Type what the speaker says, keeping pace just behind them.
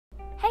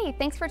Hey,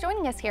 thanks for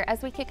joining us here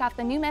as we kick off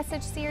the new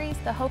message series,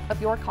 The Hope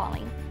of Your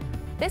Calling.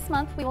 This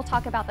month, we will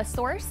talk about the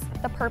source,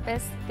 the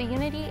purpose, the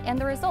unity, and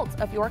the results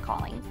of your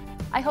calling.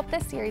 I hope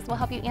this series will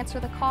help you answer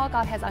the call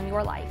God has on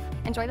your life.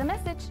 Enjoy the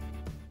message.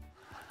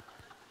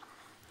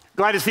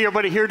 Glad to see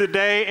everybody here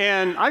today.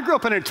 And I grew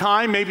up in a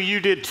time, maybe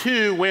you did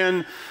too,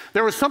 when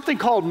there was something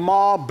called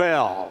Ma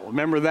Bell.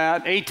 Remember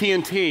that?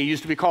 AT&T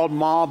used to be called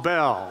Ma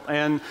Bell.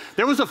 And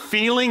there was a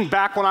feeling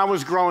back when I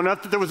was growing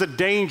up that there was a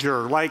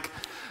danger, like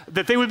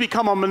that they would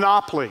become a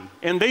monopoly.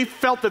 And they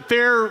felt that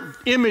their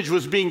image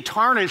was being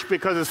tarnished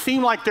because it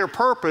seemed like their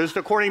purpose,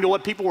 according to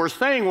what people were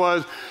saying,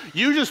 was,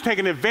 you just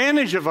taking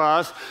advantage of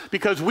us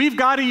because we've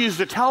got to use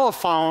the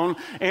telephone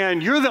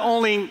and you're the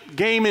only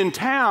game in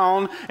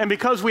town, and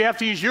because we have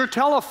to use your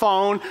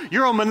telephone,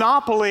 you're a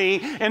monopoly,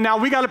 and now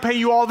we got to pay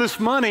you all this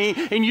money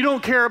and you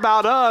don't care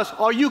about us,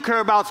 all you care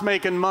about is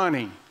making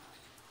money.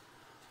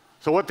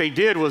 So what they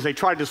did was they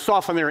tried to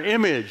soften their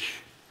image.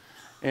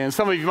 And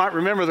some of you might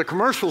remember the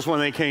commercials when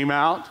they came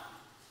out.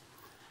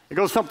 It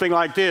goes something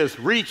like this: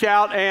 reach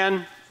out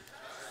and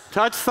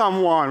touch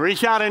someone.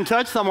 Reach out and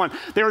touch someone.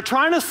 They were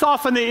trying to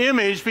soften the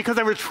image because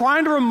they were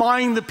trying to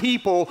remind the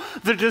people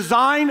the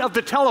design of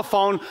the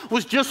telephone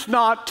was just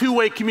not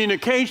two-way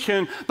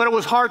communication, but it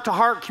was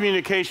heart-to-heart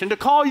communication. To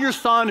call your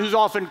son who's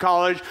off in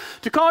college,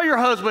 to call your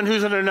husband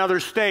who's in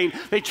another state,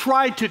 they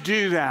tried to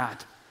do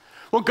that.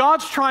 Well,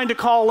 God's trying to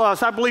call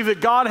us. I believe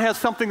that God has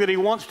something that he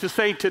wants to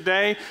say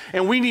today,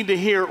 and we need to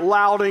hear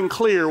loud and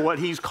clear what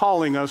he's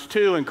calling us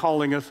to and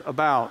calling us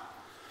about.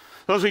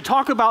 So as we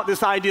talk about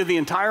this idea the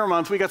entire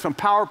month, we got some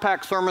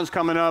power-packed sermons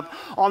coming up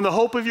on the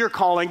hope of your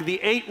calling, the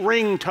 8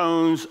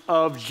 ringtones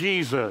of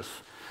Jesus.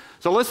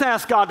 So let's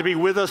ask God to be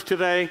with us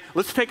today.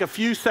 Let's take a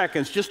few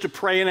seconds just to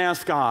pray and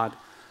ask God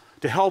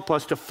to help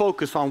us to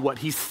focus on what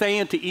he's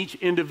saying to each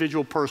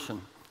individual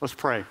person. Let's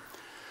pray.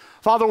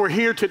 Father, we're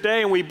here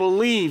today and we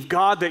believe,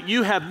 God, that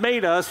you have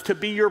made us to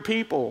be your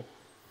people.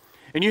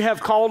 And you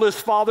have called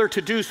us, Father,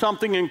 to do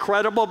something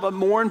incredible, but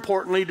more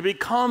importantly, to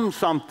become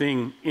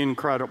something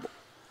incredible.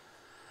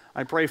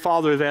 I pray,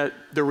 Father, that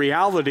the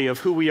reality of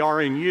who we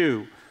are in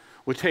you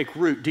would take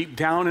root deep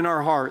down in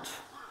our hearts.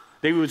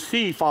 They would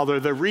see, Father,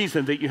 the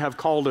reason that you have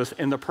called us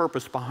and the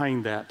purpose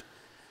behind that.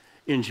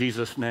 In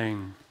Jesus'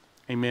 name,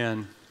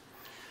 amen.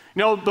 You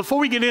know, before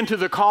we get into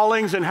the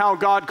callings and how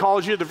God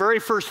calls you, the very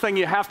first thing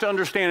you have to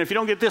understand, if you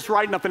don't get this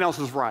right, nothing else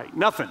is right.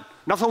 Nothing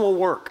will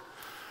work.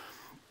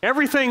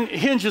 Everything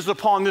hinges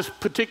upon this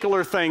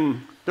particular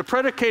thing, the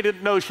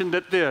predicated notion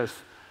that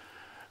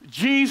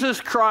Jesus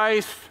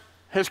Christ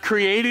has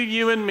created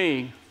you and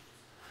me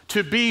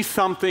to be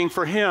something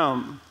for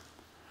him.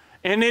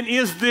 And it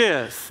is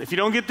this: if you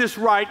don't get this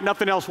right,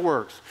 nothing else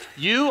works.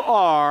 You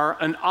are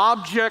an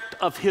object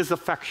of his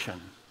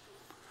affection.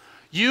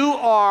 You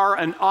are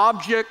an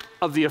object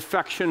of the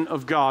affection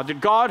of God. That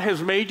God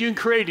has made you and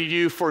created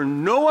you for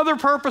no other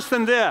purpose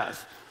than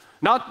this.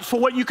 Not for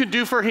what you could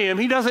do for him.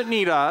 He doesn't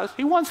need us.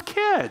 He wants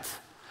kids.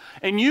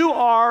 And you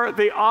are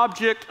the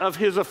object of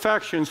his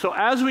affection. So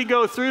as we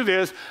go through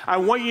this, I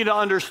want you to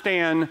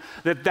understand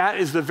that that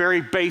is the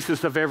very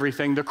basis of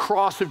everything. The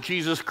cross of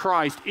Jesus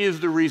Christ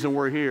is the reason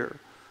we're here.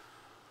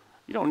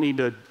 You don't need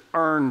to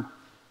earn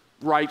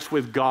rights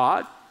with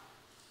God.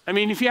 I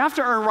mean, if you have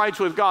to earn rights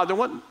with God, then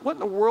what in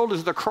the world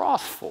is the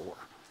cross for?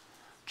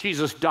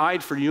 Jesus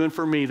died for you and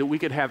for me that we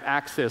could have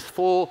access,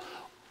 full,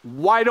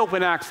 wide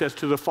open access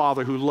to the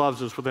Father who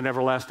loves us with an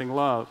everlasting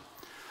love.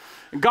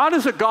 And God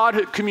is a God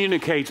who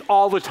communicates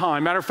all the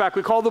time. Matter of fact,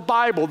 we call the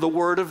Bible the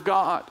Word of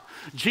God.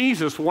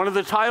 Jesus, one of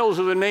the titles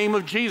of the name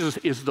of Jesus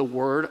is the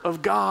Word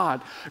of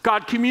God.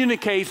 God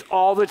communicates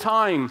all the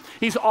time.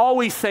 He's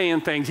always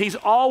saying things. He's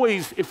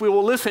always, if we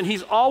will listen,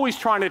 he's always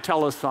trying to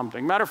tell us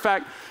something. Matter of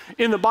fact,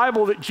 in the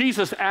Bible that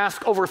Jesus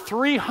asked over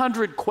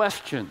 300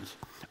 questions,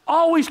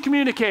 always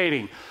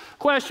communicating,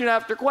 question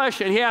after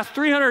question. He asked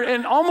 300,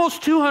 and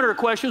almost 200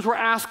 questions were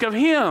asked of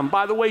him.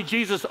 By the way,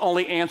 Jesus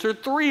only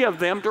answered 3 of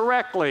them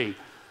directly.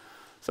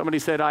 Somebody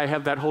said, I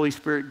have that Holy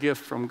Spirit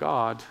gift from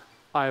God.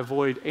 I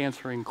avoid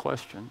answering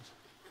questions.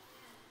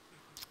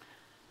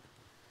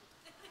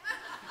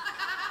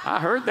 I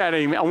heard that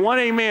amen. One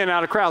amen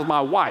out of the crowd is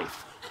my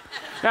wife.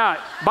 Now,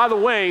 by the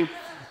way,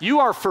 you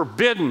are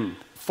forbidden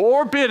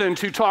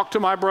to talk to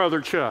my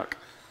brother Chuck.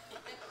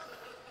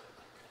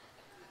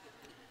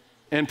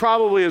 And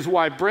probably his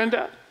wife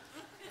Brenda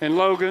and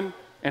Logan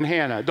and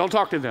Hannah. Don't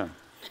talk to them.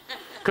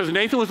 Because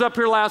Nathan was up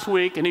here last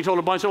week and he told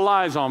a bunch of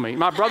lies on me.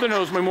 My brother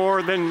knows me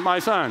more than my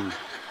son.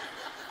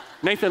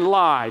 Nathan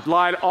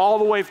lied all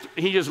the way.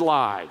 He just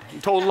lied. He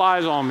told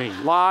lies on me.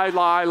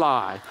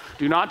 Lie.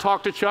 Do not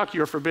talk to Chuck.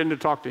 You're forbidden to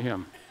talk to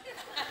him.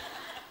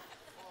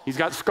 He's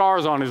got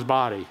scars on his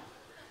body.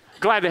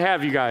 Glad to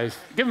have you guys.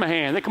 Give them a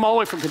hand. They come all the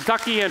way from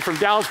Kentucky and from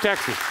Dallas,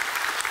 Texas.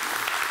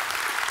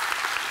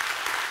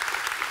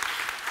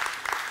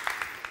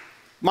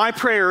 My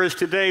prayer is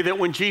today that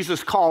when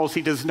Jesus calls,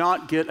 he does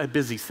not get a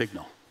busy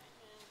signal.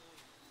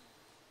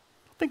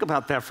 Think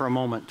about that for a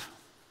moment.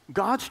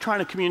 God's trying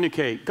to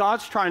communicate.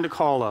 God's trying to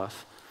call us.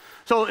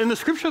 So in the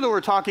scripture that we're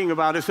talking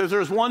about, it says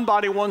there's one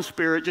body, one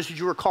spirit, just as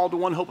you were called to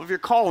one hope of your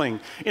calling.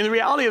 In the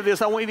reality of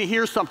this, I want you to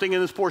hear something in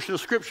this portion of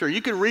scripture.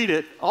 You can read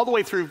it all the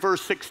way through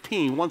verse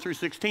 16, 1 through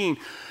 16.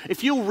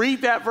 If you'll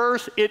read that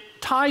verse, it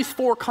ties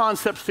four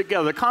concepts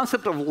together. The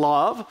concept of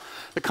love,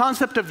 the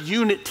concept of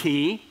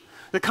unity,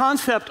 the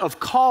concept of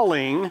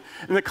calling,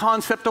 and the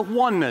concept of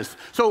oneness.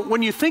 So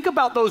when you think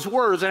about those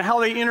words and how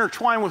they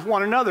intertwine with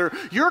one another,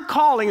 your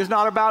calling is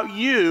not about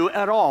you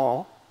at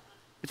all.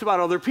 It's about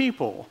other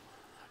people.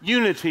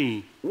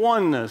 Unity,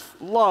 oneness,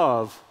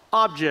 love,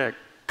 object,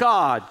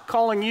 God,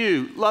 calling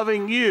you,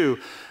 loving you.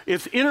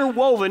 It's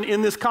interwoven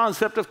in this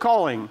concept of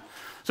calling.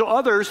 So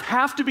others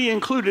have to be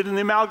included in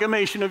the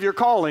amalgamation of your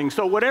calling.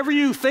 So whatever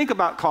you think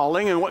about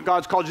calling and what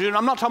God's called you to do, and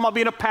I'm not talking about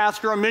being a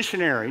pastor or a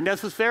missionary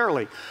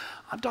necessarily.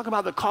 I'm talking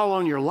about the call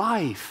on your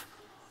life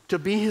to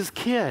be his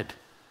kid.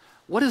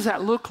 What does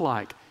that look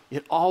like?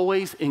 It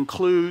always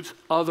includes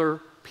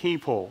other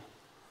people.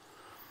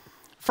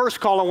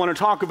 First call I want to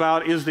talk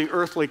about is the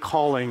earthly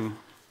calling.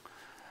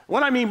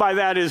 What I mean by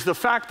that is the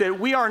fact that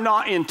we are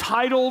not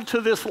entitled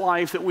to this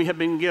life that we have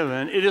been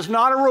given. It is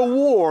not a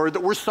reward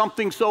that we're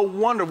something so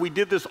wonderful. We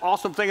did this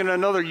awesome thing in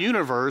another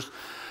universe.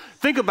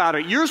 Think about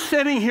it. You're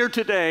sitting here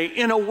today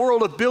in a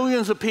world of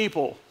billions of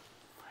people.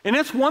 And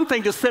it's one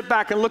thing to sit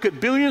back and look at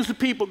billions of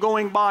people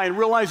going by and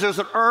realize there's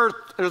an earth,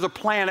 there's a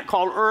planet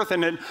called Earth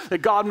and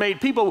that God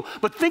made people.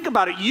 But think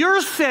about it.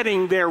 You're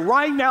sitting there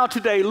right now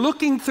today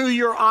looking through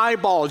your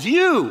eyeballs.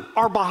 You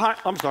are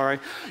behind,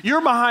 you're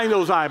behind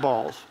those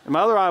eyeballs. And my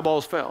other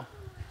eyeballs fell.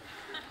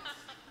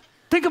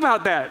 Think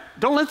about that.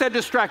 Don't let that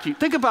distract you.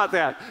 Think about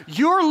that.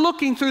 You're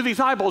looking through these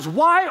eyeballs.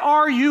 Why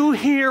are you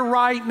here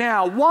right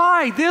now?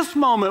 Why this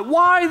moment?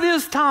 Why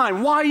this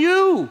time? Why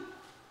you?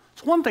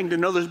 It's one thing to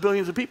know there's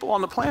billions of people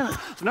on the planet.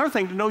 It's another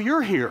thing to know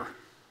you're here.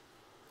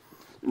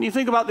 When you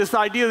think about this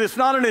idea, it's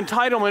not an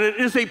entitlement, it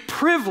is a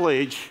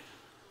privilege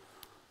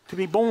to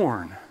be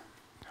born.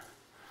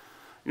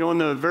 You know, in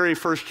the very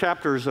first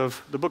chapters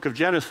of the book of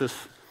Genesis,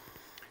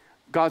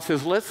 God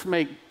says, let's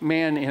make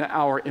man in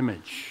our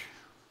image.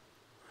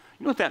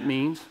 You know what that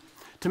means?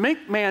 To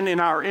make man in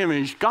our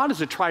image, God is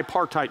a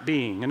tripartite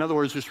being. In other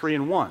words, there's three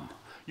in one.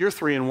 You're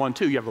three in one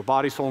too. You have a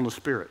body, soul, and a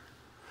spirit.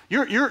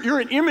 You're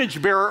an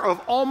image bearer of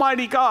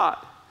Almighty God.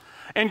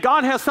 And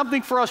God has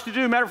something for us to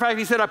do. Matter of fact,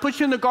 he said, I put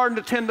you in the garden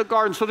to tend the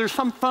garden. So there's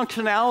some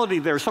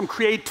functionality there, some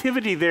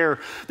creativity there.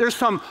 There's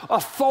some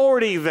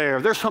authority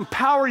there. There's some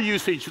power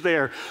usage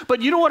there.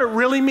 But you know what it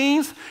really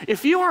means?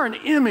 If you are an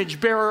image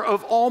bearer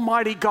of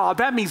Almighty God,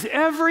 that means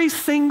every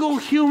single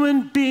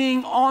human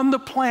being on the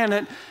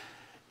planet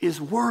is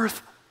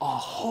worth a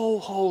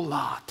whole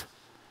lot.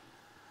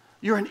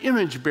 You're an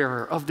image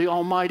bearer of the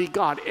Almighty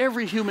God.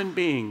 Every human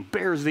being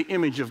bears the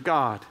image of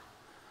God.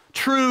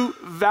 True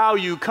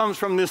value comes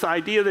from this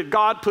idea that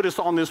God put us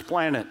on this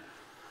planet,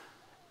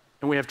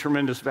 and we have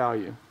tremendous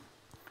value.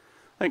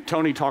 I think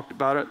Tony talked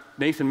about it.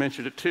 Nathan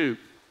mentioned it too.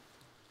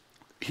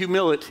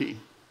 Humility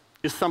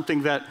is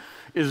something that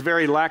is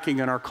very lacking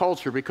in our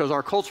culture because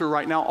our culture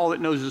right now, all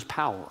it knows is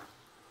power.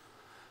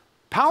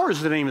 Power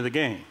is the name of the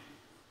game.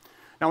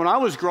 Now, when I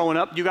was growing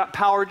up, you got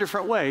power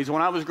different ways.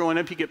 When I was growing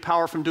up, you get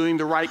power from doing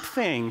the right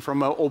thing,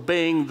 from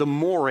obeying the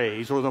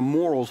mores or the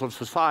morals of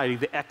society,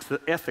 the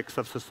ethics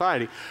of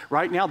society.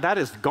 Right now, that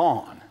is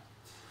gone.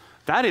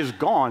 That is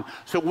gone.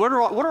 So what do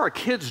our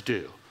kids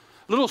do?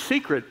 Little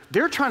secret,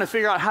 they're trying to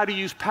figure out how to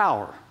use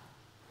power.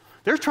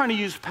 They're trying to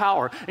use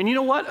power. And you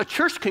know what? A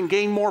church can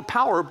gain more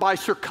power by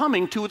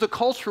succumbing to the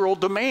cultural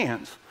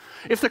demands.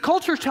 If the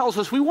culture tells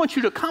us we want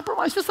you to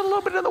compromise just a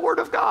little bit of the Word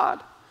of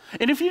God,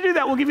 and if you do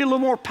that, we'll give you a little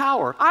more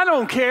power. I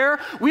don't care.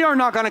 We are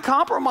not going to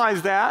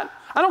compromise that.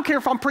 I don't care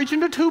if I'm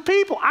preaching to two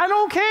people. I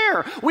don't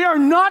care. We are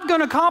not going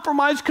to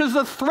compromise because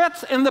of the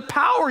threats and the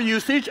power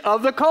usage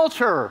of the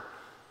culture.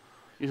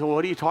 You say, well,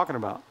 what are you talking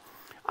about?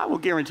 I will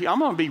guarantee, I'm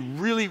going to be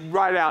really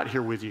right out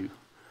here with you.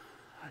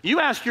 You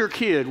ask your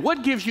kid,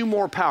 what gives you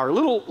more power?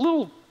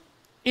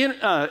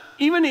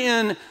 Even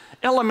in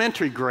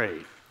elementary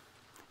grade,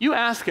 you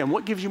ask him,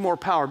 what gives you more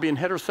power, being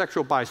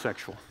heterosexual,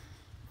 bisexual?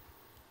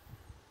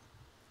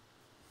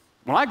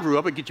 When I grew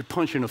up, I'd get you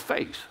punched in the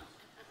face.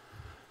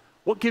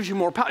 What gives you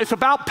more power? It's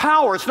about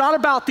power. It's not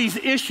about these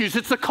issues.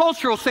 It's the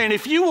cultural saying,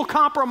 if you will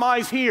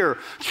compromise here,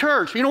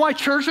 church, you know why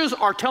churches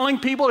are telling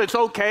people it's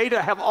okay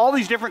to have all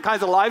these different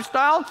kinds of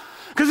lifestyles?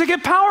 Because they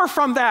get power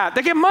from that.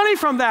 They get money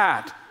from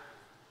that.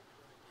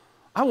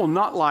 I will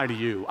not lie to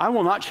you. I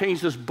will not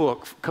change this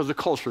book because the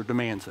culture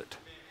demands it.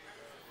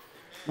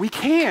 We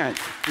can't.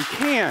 We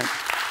can't.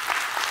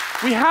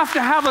 We have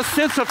to have a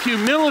sense of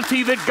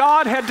humility that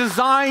God had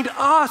designed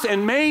us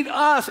and made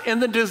us, and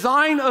the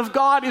design of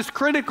God is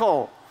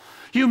critical.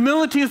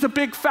 Humility is a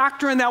big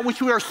factor in that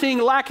which we are seeing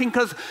lacking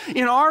because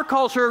in our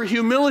culture,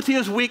 humility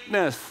is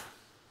weakness.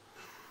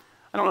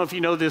 I don't know if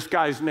you know this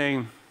guy's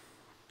name,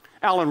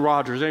 Alan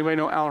Rogers. Anybody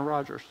know Alan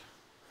Rogers?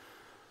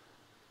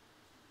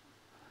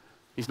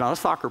 He's not a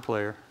soccer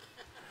player.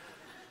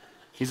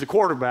 He's a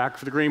quarterback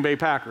for the Green Bay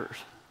Packers.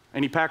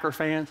 Any Packer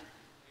fans?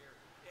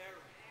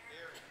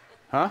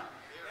 Huh?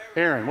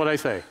 Aaron, what did I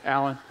say?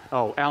 Alan?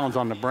 Oh, Alan's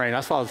on the brain.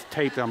 I saw his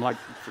tape and I'm like,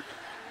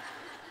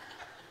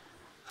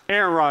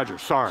 Aaron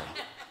Rodgers, sorry.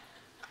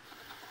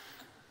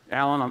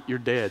 Alan, you're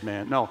dead,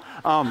 man. No.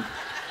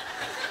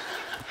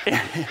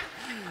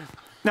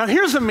 Now,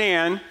 here's a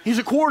man, he's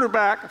a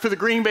quarterback for the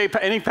Green Bay,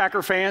 any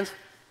Packer fans?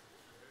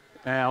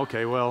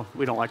 Okay, well,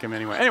 we don't like him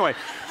anyway. Anyway,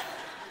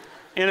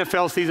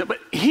 NFL season, but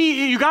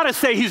you got to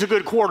say he's a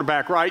good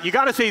quarterback, right? You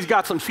got to say he's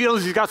got some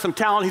skills, he's got some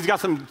talent, he's got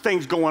some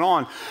things going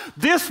on.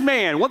 This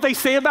man, what they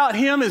say about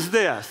him is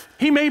this.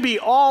 He may be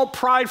all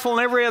prideful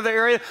in every other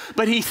area,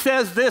 but he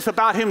says this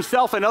about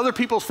himself, and other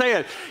people say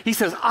it. He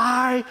says,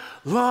 I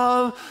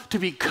love to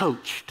be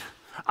coached.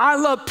 I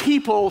love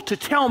people to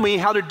tell me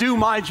how to do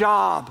my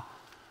job.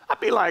 I'd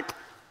be like,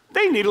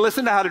 they need to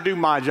listen to how to do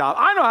my job.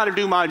 I know how to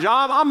do my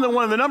job. I'm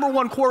one of the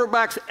 #1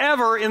 quarterbacks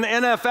ever in the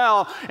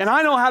NFL, and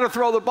I know how to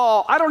throw the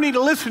ball. I don't need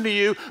to listen to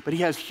you. But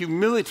he has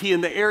humility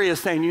in the area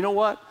saying, you know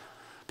what?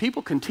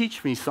 People can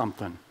teach me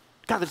something.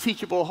 Got a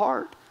teachable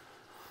heart.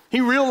 He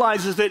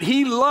realizes that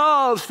he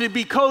loves to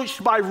be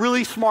coached by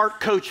really smart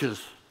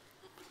coaches.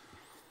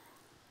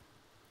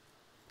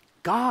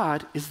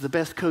 God is the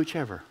best coach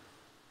ever.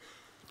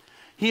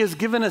 He has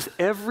given us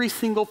every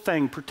single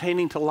thing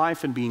pertaining to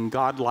life and being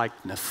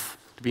God-likeness,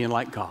 to being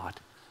like God.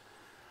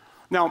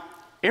 Now,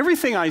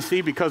 everything I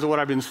see because of what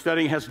I've been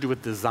studying has to do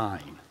with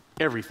design,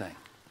 everything.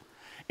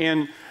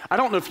 And I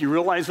don't know if you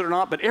realize it or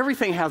not, but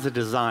everything has a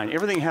design.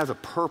 Everything has a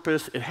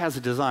purpose. It has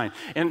a design.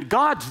 And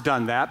God's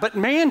done that, but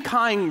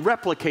mankind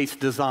replicates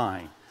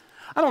design.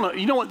 I don't know.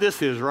 You know what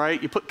this is,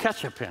 right? You put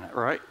ketchup in it,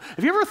 right?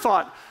 Have you ever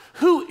thought,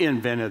 who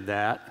invented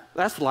that?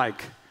 That's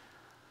like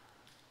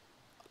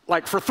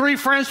for 3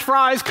 French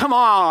fries, come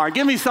on,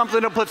 give me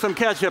something to put some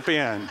ketchup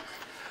in.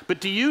 But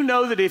do you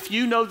know that if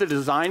you know the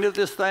design of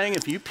this thing,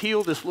 if you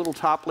peel this little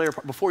top layer,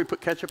 before you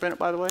put ketchup in it,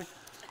 by the way,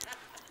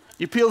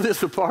 you peel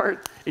this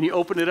apart and you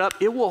open it up,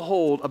 it will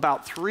hold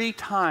about 3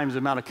 times the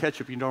amount of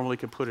ketchup you normally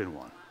can put in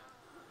one.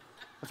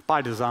 That's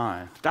by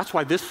design. That's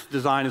why this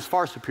design is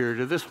far superior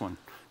to this one,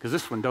 because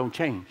this one don't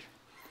change.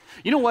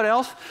 You know what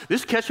else?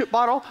 This ketchup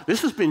bottle,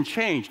 this has been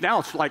changed. Now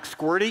it's like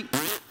squirty.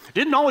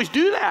 Didn't always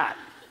do that.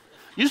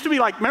 Used to be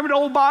like, remember the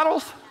old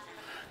bottles?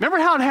 Remember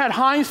how it had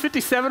Heinz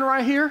 57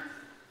 right here?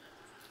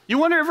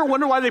 You ever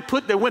wonder why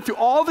they went through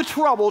all the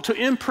trouble to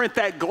imprint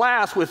that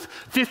glass with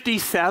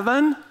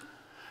 57?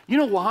 You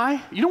know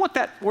why? You know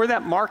where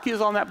that mark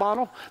is on that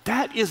bottle?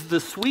 That is the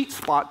sweet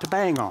spot to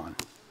bang on.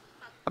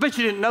 I bet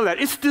you didn't know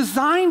that. It's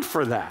designed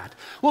for that.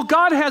 Well,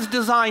 God has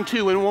design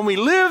too, and when we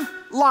live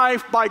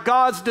life by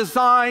God's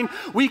design,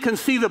 we can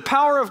see the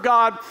power of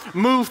God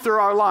move through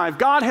our life.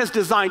 God has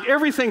designed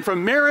everything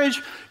from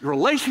marriage,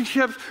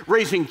 relationships,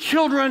 raising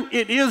children.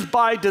 It is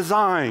by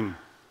design.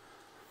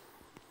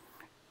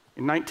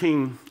 In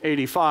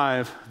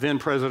 1985, then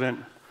President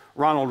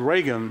Ronald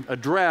Reagan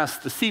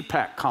addressed the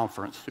CPAC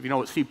conference. If you know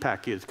what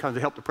CPAC is, it comes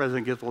to help the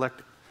president get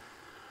elected.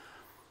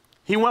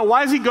 He went,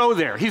 why does he go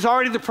there? He's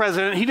already the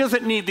president. He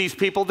doesn't need these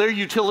people. They're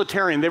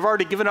utilitarian. They've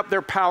already given up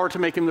their power to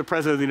make him the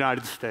president of the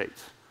United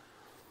States.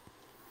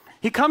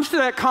 He comes to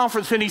that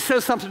conference and he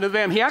says something to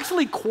them. He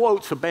actually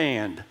quotes a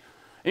band.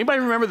 Anybody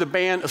remember the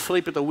band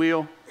Asleep at the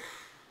Wheel?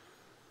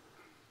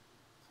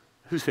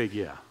 Who said,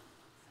 yeah?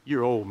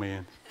 You're old,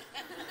 man.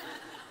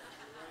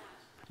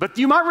 But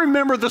you might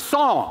remember the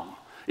song.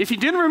 If you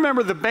didn't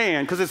remember the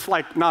band, because it's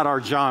like not our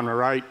genre,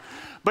 right?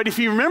 But if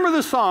you remember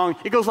the song,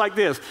 it goes like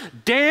this.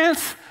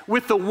 Dance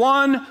with the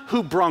one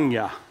who brung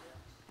ya.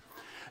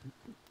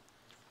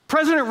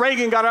 President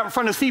Reagan got up in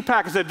front of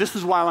CPAC and said, this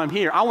is why I'm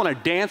here. I want to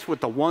dance with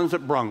the ones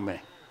that brung me.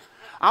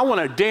 I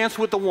want to dance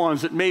with the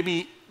ones that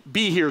maybe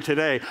be here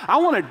today. I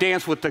want to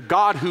dance with the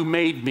God who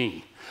made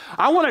me.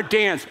 I want to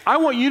dance. I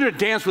want you to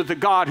dance with the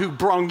God who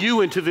brung you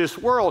into this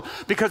world,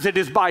 because it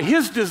is by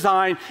his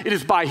design, it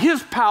is by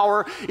his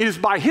power, it is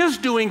by his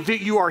doing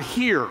that you are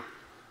here.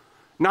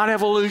 Not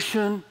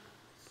evolution,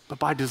 but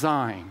by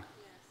design.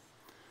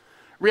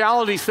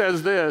 Reality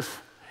says this.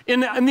 In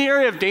the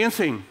area of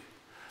dancing,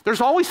 there's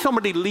always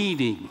somebody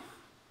leading.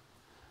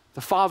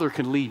 The Father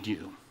can lead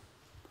you.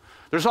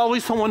 There's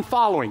always someone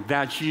following.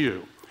 That's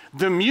you.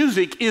 The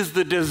music is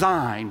the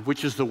design,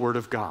 which is the Word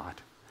of God.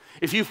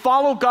 If you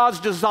follow God's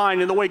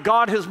design and the way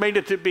God has made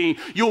it to be,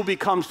 you'll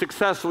become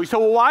successful. You say,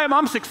 well, why am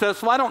I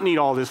successful? I don't need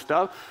all this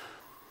stuff.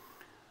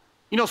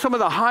 You know, some of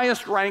the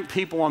highest ranked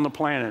people on the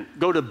planet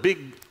go to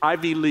big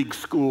Ivy League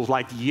schools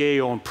like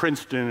Yale and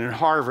Princeton and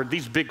Harvard,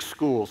 these big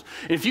schools.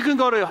 And if you can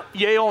go to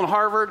Yale and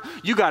Harvard,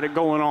 you got it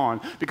going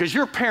on, because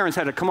your parents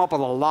had to come up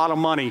with a lot of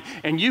money,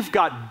 and you've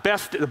got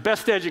the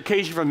best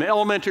education from the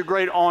elementary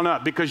grade on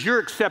up, because you're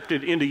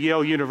accepted into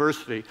Yale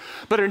University.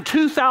 But in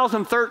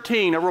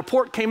 2013, a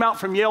report came out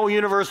from Yale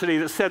University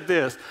that said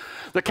this.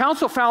 The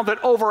council found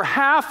that over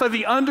half of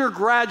the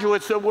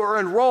undergraduates that were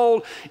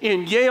enrolled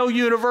in Yale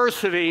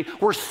University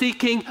were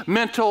seeking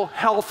mental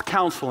health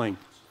counseling.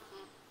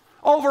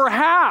 Over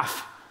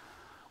half.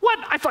 What?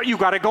 I thought you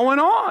got it going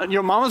on.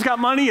 Your mama's got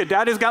money, your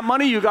daddy's got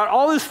money, you got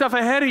all this stuff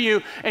ahead of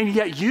you, and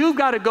yet you've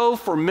got to go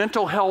for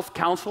mental health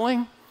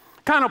counseling?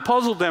 Kind of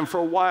puzzled them for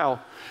a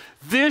while.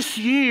 This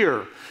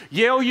year,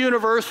 Yale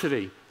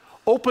University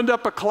opened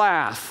up a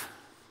class.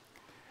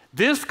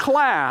 This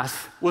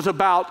class was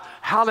about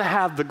how to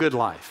have the good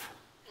life.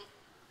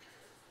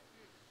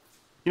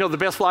 You know, the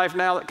best life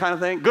now, that kind of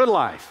thing? Good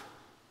life.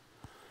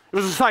 It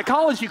was a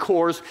psychology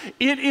course.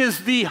 It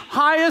is the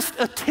highest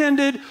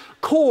attended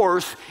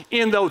course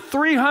in the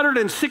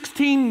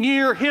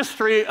 316-year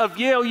history of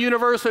Yale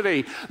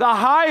University. The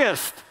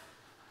highest.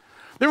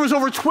 There was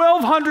over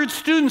 1,200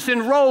 students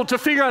enrolled to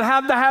figure out how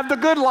to have the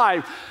good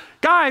life.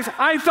 Guys,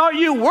 I thought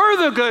you were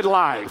the good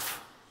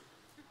life.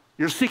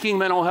 You're seeking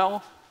mental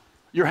health.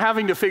 You're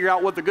having to figure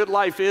out what the good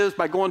life is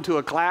by going to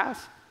a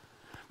class.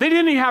 They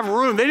didn't even have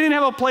room. They didn't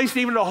have a place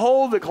even to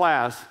hold the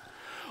class.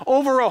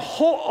 Over a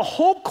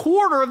whole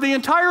quarter of the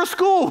entire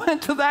school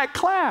went to that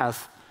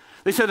class.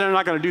 They said they're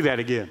not going to do that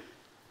again.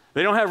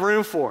 They don't have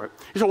room for it.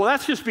 He said, well,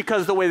 that's just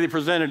because of the way they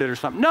presented it or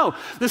something. No,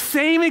 the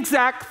same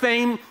exact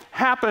thing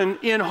happened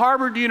in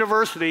Harvard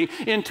University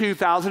in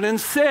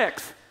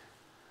 2006.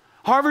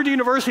 Harvard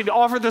University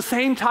offered the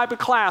same type of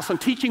class on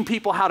teaching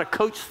people how to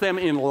coach them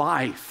in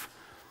life.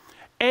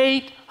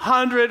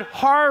 800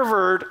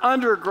 Harvard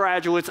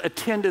undergraduates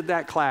attended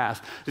that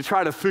class to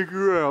try to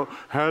figure out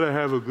how to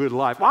have a good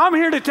life. Well, I'm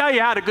here to tell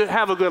you how to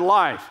have a good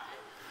life.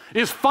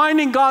 It's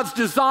finding God's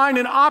design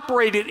and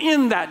operating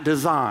in that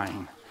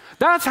design.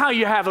 That's how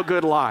you have a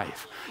good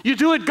life. You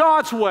do it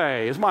God's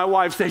way, as my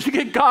wife says. You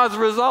get God's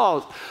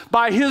results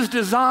by His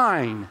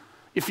design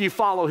if you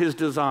follow His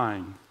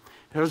design.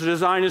 His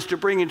design is to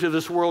bring into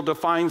this world to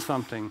find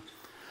something.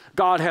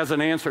 God has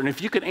an answer. And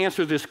if you can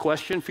answer this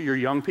question for your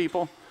young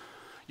people,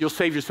 you'll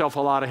save yourself a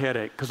lot of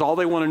headache, because all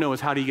they want to know is,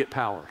 how do you get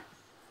power?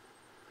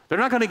 They're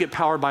not going to get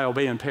power by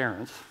obeying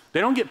parents.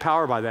 They don't get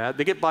power by that.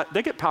 They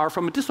get power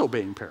from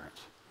disobeying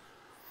parents.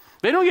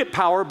 They don't get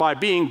power by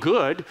being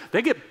good.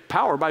 They get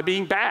power by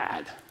being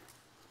bad,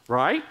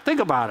 right? Think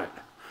about it.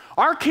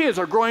 Our kids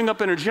are growing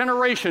up in a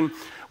generation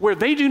where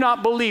they do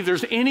not believe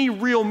there's any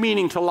real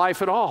meaning to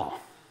life at all.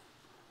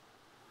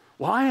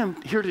 Well, I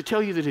am here to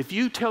tell you that if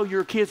you tell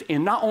your kids,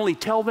 and not only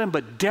tell them,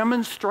 but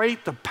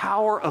demonstrate the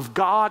power of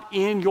God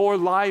in your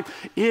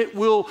life, they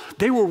will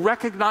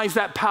recognize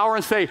that power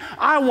and say,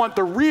 I want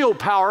the real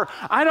power.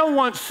 I don't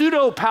want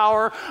pseudo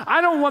power.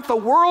 I don't want the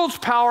world's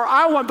power.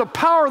 I want the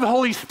power of the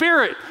Holy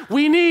Spirit.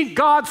 We need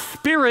God's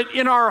Spirit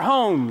in our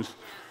homes.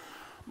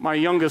 My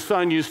youngest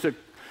son used to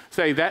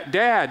say,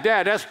 Dad,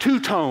 that's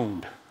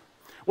two-toned.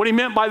 What he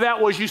meant by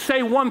that was, you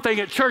say one thing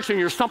at church and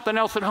you're something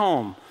else at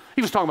home.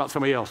 He was talking about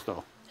somebody else,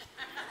 though.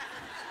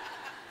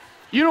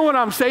 You know what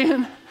I'm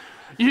saying?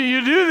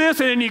 You do this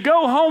and then you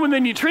go home and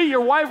then you treat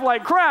your wife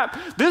like crap.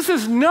 This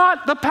is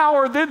not the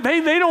power. They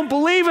don't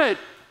believe it.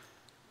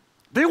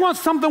 They want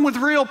something with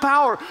real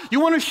power. You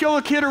want to show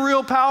a kid a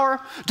real power?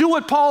 Do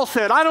what Paul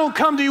said. I don't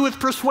come to you with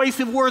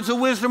persuasive words of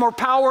wisdom or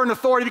power and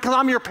authority because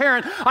I'm your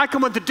parent. I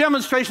come with the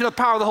demonstration of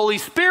the power of the Holy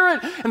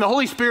Spirit, and the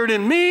Holy Spirit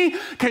in me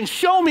can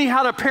show me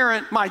how to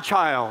parent my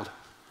child.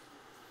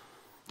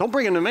 Don't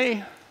bring him to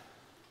me.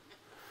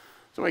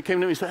 Somebody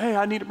came to me and said, hey,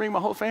 I need to bring my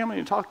whole family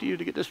and talk to you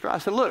to get this right. I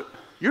said, look,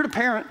 you're the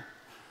parent.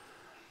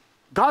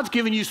 God's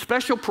given you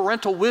special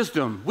parental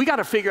wisdom. We got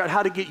to figure out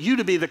how to get you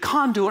to be the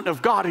conduit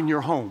of God in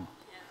your home,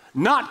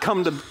 not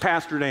come to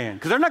Pastor Dan,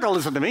 because they're not going to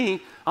listen to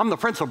me. I'm the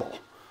principal.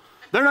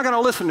 They're not going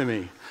to listen to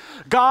me.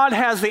 God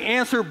has the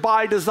answer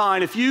by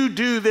design. If you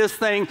do this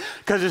thing,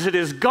 because it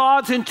is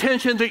God's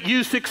intention that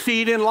you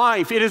succeed in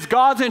life. It is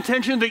God's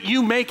intention that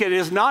you make it. It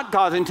is not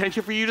God's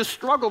intention for you to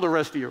struggle the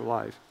rest of your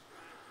life.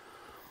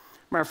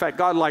 Matter of fact,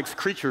 God likes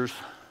creatures.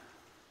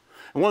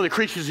 And one of the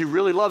creatures He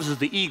really loves is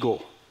the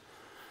eagle.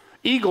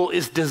 Eagle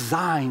is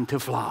designed to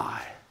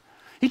fly.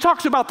 He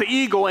talks about the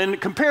eagle and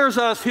compares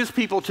us, His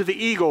people, to the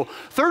eagle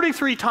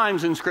 33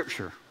 times in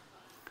Scripture.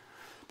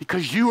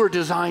 Because you were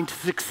designed to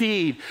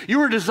succeed. You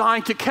were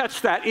designed to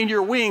catch that in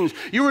your wings.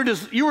 You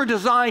were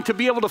designed to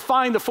be able to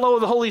find the flow of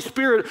the Holy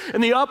Spirit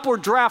and the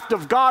upward draft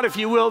of God, if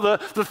you will, the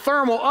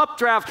thermal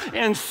updraft,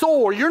 and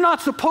soar. You're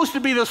not supposed to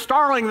be the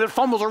starling that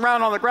fumbles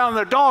around on the ground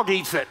and the dog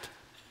eats it.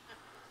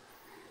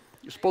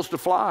 You're supposed to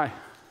fly.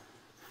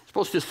 You're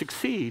supposed to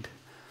succeed.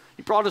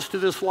 He brought us to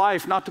this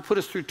life not to put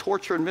us through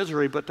torture and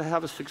misery, but to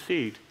have us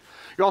succeed.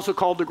 You're also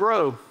called to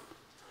grow.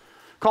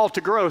 Called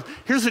to growth.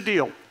 Here's the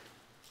deal.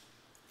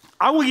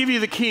 I will give you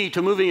the key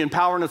to moving in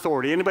power and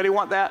authority. Anybody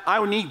want that?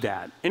 I need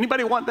that.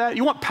 Anybody want that?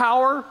 You want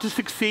power to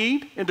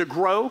succeed and to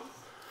grow?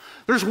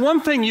 There's one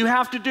thing you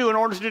have to do in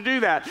order to do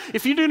that.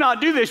 If you do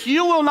not do this,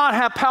 you will not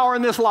have power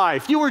in this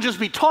life. You will just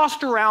be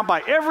tossed around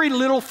by every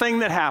little thing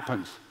that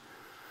happens.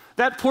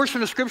 That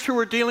portion of Scripture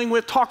we're dealing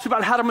with talks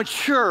about how to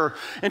mature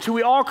until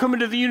we all come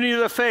into the unity of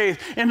the faith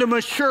and to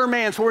mature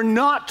man, so we're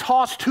not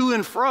tossed to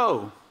and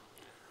fro.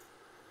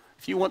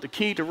 If you want the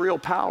key to real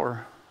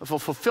power of a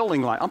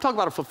fulfilling life, I'm talking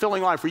about a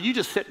fulfilling life where you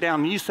just sit down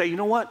and you say, you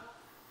know what?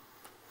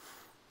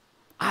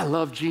 I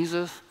love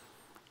Jesus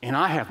and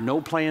I have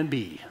no plan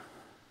B.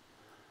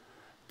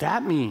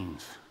 That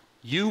means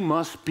you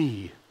must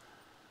be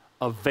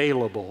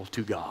available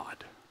to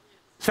God.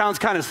 Sounds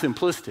kind of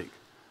simplistic.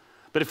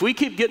 But if we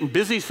keep getting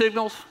busy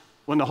signals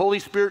when the Holy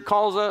Spirit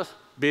calls us,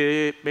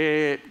 Beep,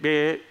 beep,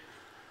 beep.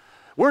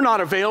 We're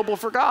not available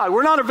for God.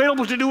 We're not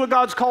available to do what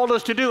God's called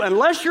us to do.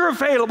 Unless you're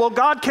available,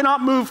 God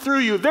cannot move through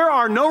you. There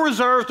are no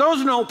reserves.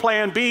 There's no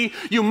plan B.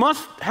 You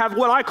must have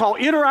what I call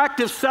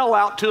interactive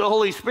sellout to the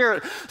Holy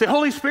Spirit. Say,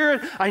 Holy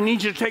Spirit, I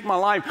need you to take my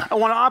life. I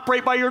want to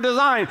operate by your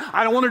design.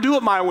 I don't want to do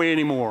it my way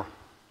anymore.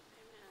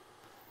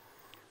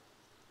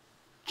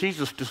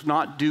 Jesus does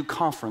not do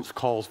conference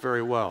calls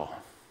very well.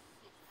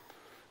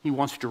 He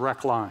wants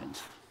direct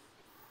lines.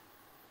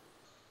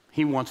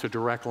 He wants a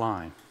direct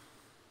line.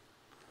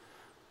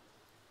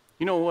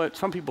 You know what?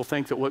 Some people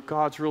think that what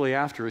God's really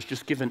after is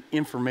just giving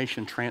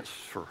information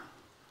transfer.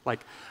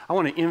 Like, I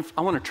want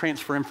to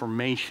transfer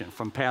information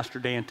from Pastor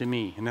Dan to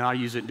me, and then I'll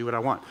use it and do what I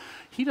want.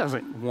 He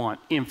doesn't want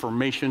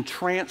information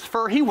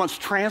transfer. He wants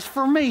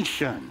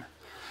transformation.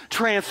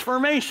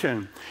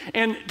 Transformation.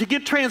 And to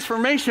get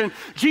transformation,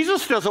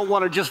 Jesus doesn't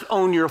want to just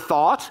own your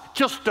thoughts,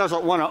 just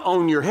doesn't want to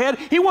own your head.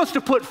 He wants to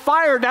put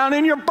fire down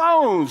in your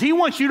bones. He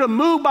wants you to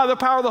move by the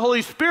power of the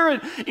Holy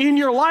Spirit in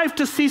your life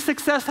to see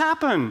success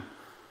happen.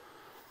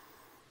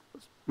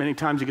 Many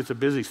times he gets a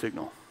busy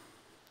signal.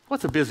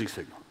 What's a busy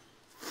signal?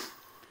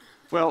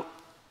 Well,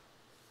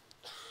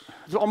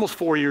 it was almost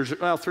 4 years,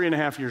 well,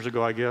 3.5 years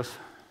ago, I guess,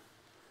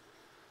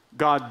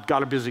 God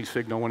got a busy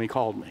signal when he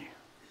called me.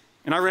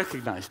 And I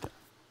recognized it.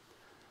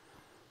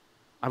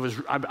 I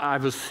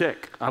was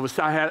sick.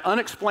 I had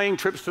unexplained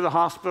trips to the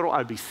hospital.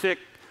 I'd be sick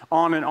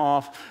on and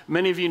off.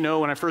 Many of you know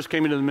when I first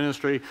came into the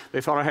ministry,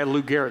 they thought I had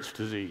Lou Gehrig's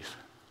disease.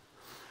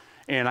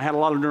 And I had a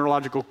lot of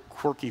neurological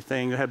quirky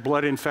things. I had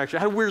blood infection.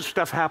 I had weird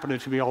stuff happening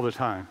to me all the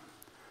time.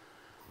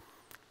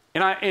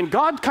 And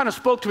God kind of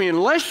spoke to me,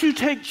 unless you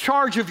take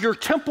charge of your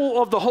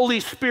temple of the Holy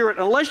Spirit,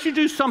 unless you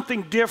do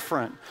something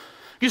different.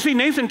 You see,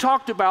 Nathan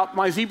talked about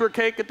my zebra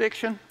cake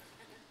addiction.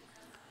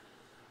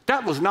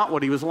 That was not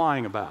what he was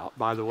lying about,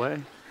 by the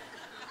way.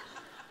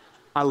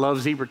 I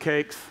love zebra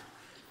cakes.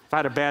 If I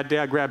had a bad day,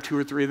 I'd grab 2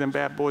 or 3 of them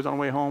bad boys on the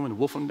way home and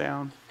wolf them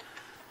down.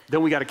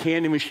 Then we got a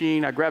candy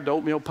machine. I grabbed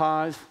oatmeal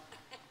pies.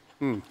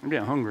 I'm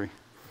getting hungry.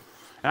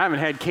 And I haven't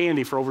had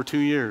candy for over 2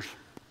 years.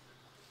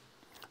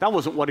 That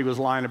wasn't what he was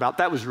lying about.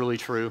 That was really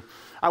true.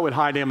 I would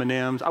hide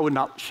M&Ms. I would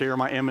not share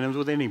my M&Ms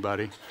with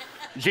anybody.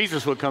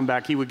 Jesus would come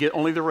back. He would get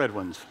only the red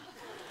ones.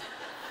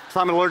 So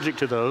I'm allergic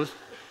to those.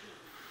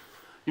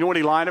 You know what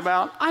he lied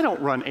about? I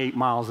don't run 8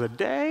 miles a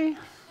day.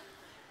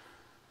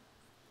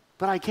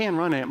 But I can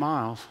run 8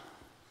 miles.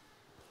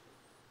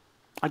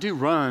 I do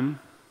run.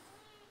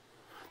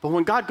 But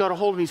when God got a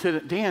hold of me, he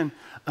said, Dan,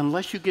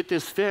 unless you get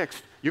this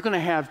fixed, you're going to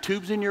have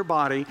tubes in your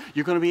body.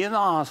 You're going to be in the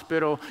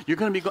hospital. You're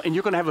going to be, and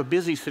you're going to have a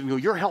busy signal.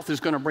 Your health is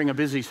going to bring a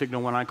busy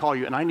signal when I call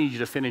you, and I need you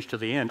to finish to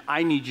the end.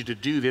 I need you to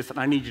do this, and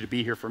I need you to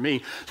be here for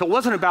me. So it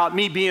wasn't about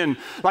me being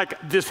like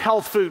this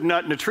health food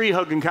nut and a tree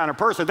hugging kind of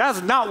person.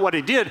 That's not what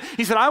he did.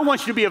 He said, I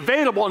want you to be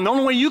available, and the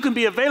only way you can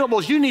be available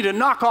is you need to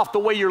knock off the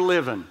way you're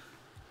living.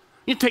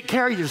 You take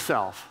care of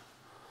yourself.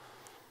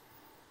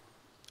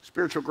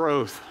 Spiritual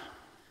growth.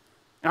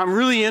 And I'm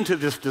really into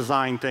this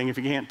design thing, if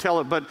you can't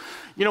tell it, but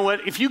you know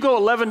what? If you go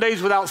 11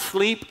 days without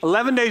sleep,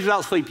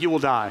 you will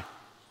die.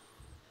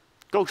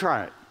 Go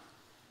try it.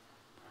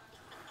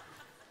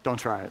 Don't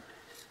try it.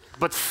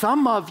 But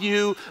some of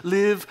you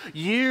live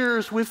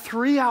years with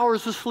 3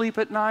 hours of sleep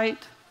at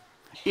night.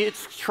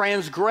 It's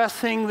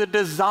transgressing the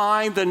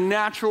design, the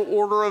natural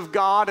order of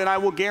God, and I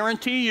will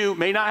guarantee you, it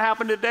may not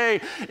happen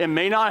today, it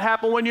may not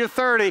happen when you're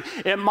 30,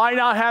 it might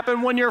not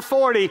happen when you're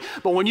 40,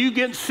 but when you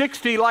get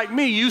 60 like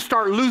me, you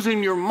start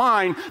losing your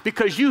mind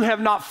because you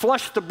have not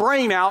flushed the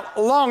brain out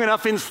long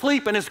enough in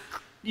sleep, and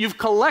you've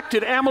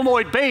collected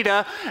amyloid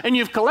beta, and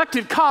you've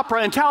collected copper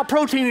and tau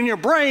protein in your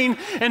brain,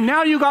 and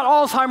now you got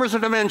Alzheimer's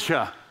and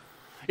dementia.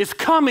 It's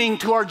coming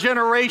to our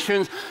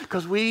generations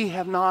because we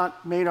have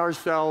not made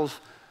ourselves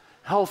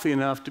healthy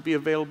enough to be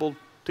available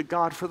to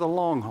God for the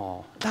long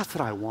haul. That's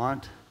what I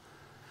want.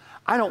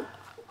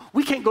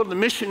 We can't go to the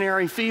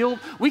missionary field.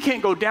 We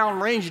can't go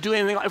downrange and do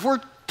anything. If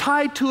we're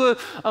tied to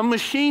a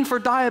machine for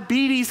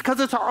diabetes because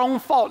it's our own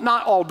fault,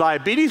 not all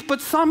diabetes, but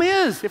some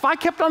is. If I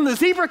kept on the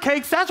zebra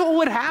cakes, that's what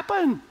would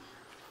happen.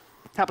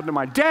 Happened to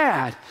my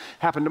dad,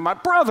 happened to my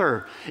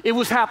brother. It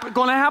was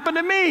going to happen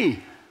to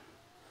me.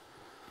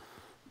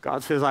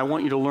 God says, I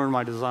want you to learn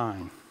my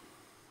design.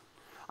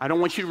 I don't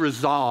want you to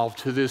resolve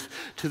to this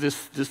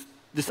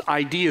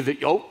idea that,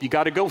 you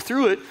got to go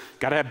through it,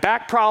 got to have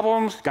back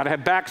problems, got to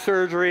have back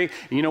surgery.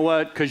 And you know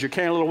what? Because you're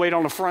carrying a little weight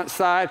on the front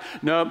side.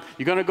 Nope,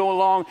 you're going to go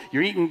along,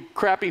 you're eating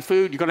crappy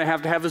food, you're going to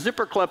have a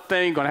zipper clip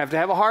thing, you're going to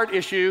have a heart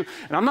issue.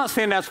 And I'm not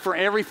saying that's for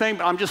everything,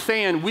 but I'm just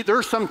saying there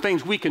are some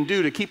things we can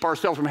do to keep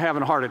ourselves from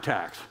having heart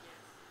attacks.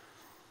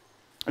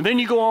 And then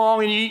you go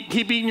along and you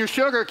keep eating your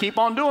sugar, keep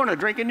on doing it,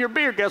 drinking your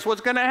beer. Guess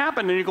what's going to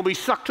happen? Then you're going to be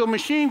sucked to a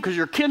machine because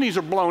your kidneys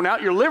are blown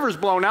out, your liver's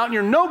blown out, and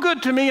you're no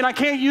good to me, and I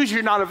can't use you.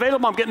 You're not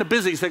available. I'm getting a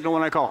busy signal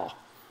when I call.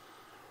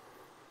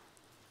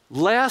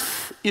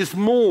 Less is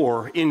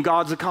more in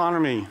God's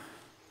economy.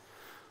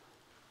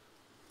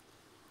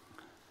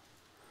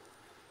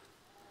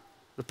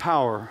 The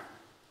power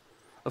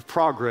of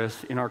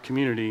progress in our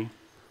community,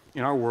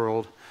 in our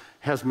world,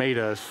 has made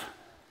us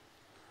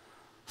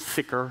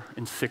sicker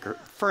and sicker.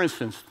 For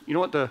instance, you know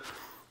what the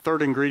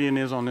third ingredient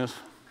is on this?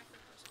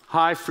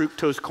 High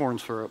fructose corn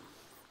syrup,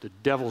 the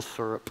devil's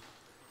syrup.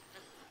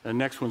 The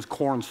next one's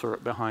corn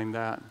syrup behind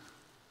that.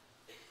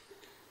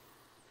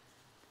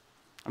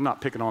 I'm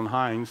not picking on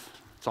Heinz.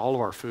 It's all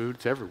of our food.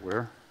 It's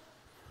everywhere.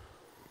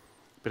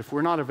 But if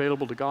we're not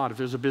available to God, if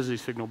there's a busy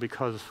signal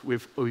because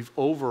we've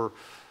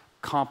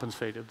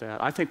overcompensated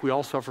that, I think we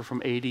all suffer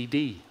from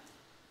ADD.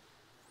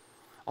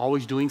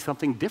 Always doing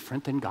something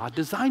different than God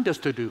designed us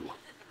to do.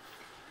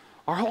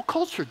 Our whole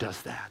culture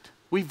does that.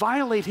 We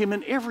violate him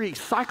in every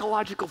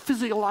psychological,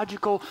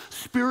 physiological,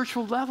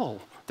 spiritual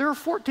level. There are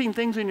 14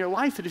 things in your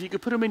life that if you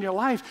could put them in your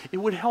life, it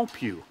would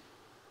help you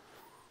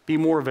be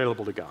more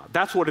available to God.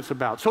 That's what it's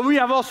about. So we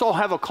also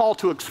have a call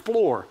to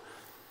explore.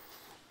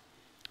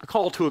 A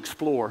call to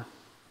explore.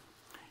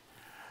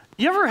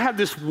 You ever had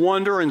this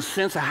wonder and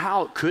sense of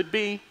how it could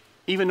be,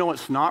 even though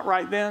it's not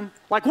right then?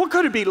 Like, what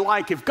could it be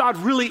like if God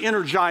really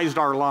energized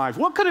our lives?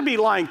 What could it be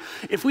like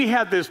if we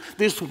had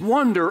this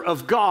wonder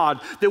of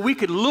God, that we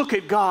could look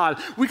at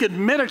God, we could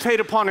meditate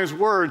upon his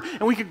word,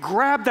 and we could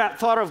grab that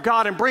thought of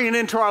God and bring it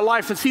into our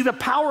life and see the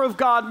power of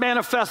God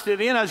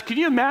manifested in us? Can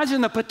you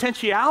imagine the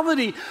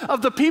potentiality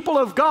of the people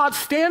of God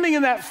standing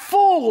in that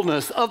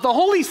fullness of the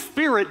Holy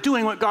Spirit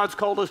doing what God's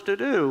called us to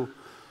do?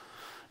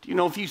 Do you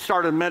know, if you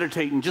started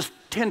meditating just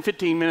 10,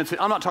 15 minutes,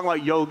 I'm not talking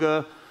about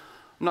yoga,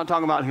 I'm not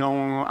talking about,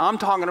 I'm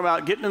talking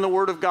about getting in the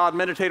Word of God,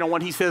 meditate on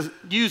what he says.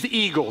 Use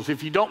eagles.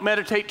 If you don't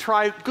meditate,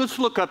 just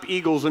look up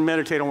eagles and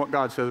meditate on what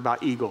God says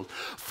about eagles.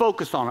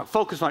 Focus on it,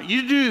 focus on it.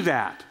 You do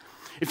that.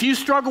 If you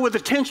struggle with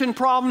attention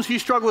problems, you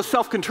struggle with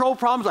self-control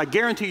problems, I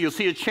guarantee you'll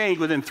see a change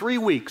within 3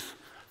 weeks.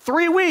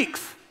 3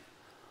 weeks.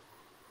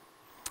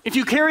 If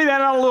you carry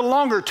that out a little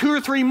longer, 2 or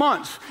 3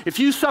 months, if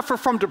you suffer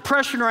from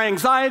depression or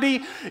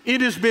anxiety,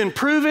 it has been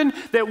proven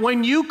that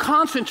when you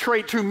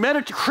concentrate through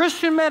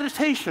Christian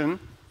meditation,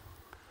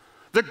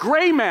 the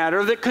gray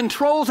matter that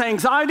controls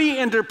anxiety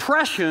and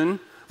depression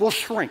will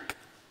shrink.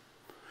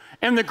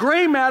 And the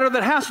gray matter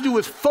that has to do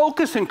with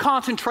focus and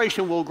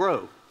concentration will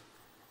grow.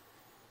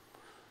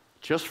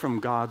 Just from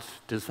God's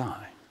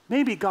design.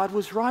 Maybe God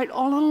was right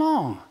all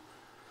along.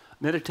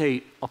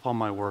 Meditate upon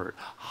my word.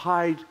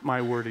 Hide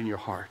my word in your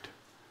heart,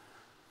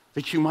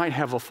 that you might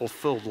have a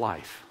fulfilled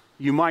life.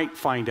 You might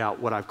find out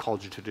what I've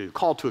called you to do.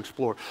 Call to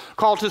explore.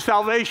 Call to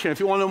salvation.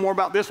 If you want to know more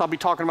about this, I'll be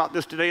talking about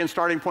this today in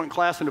Starting Point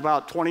class in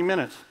about 20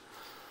 minutes.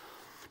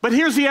 But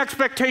here's the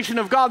expectation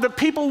of God, that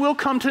people will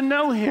come to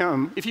know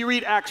him. If you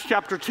read Acts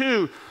chapter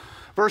 2,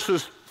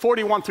 verses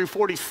 41 through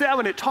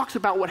 47, it talks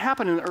about what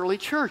happened in the early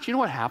church. You know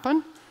what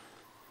happened?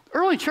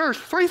 Early church,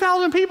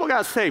 3,000 people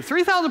got saved.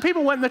 3,000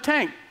 people went in the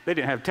tank. They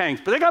didn't have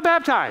tanks, but they got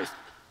baptized.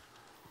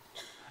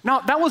 Now,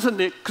 that wasn't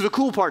the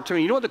cool part to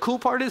me. You know what the cool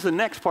part is? The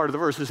next part of the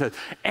verse, it says,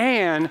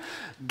 and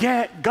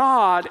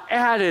God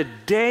added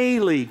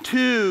daily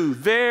to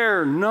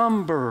their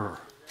number.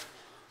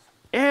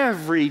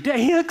 Every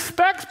day. He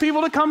expects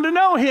people to come to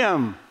know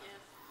him.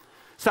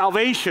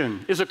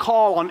 Salvation is a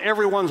call on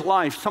everyone's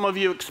life. Some of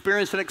you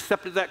experienced and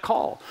accepted that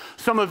call.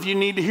 Some of you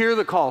need to hear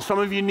the call. Some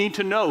of you need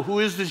to know, who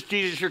is this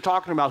Jesus you're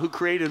talking about? Who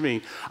created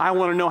me? I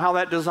want to know how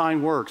that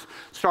design works.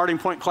 Starting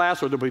Point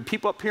class, or there'll be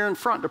people up here in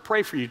front to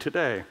pray for you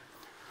today.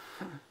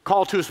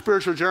 Call to a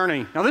spiritual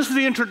journey. Now, this is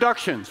the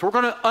introduction. So we're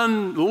going to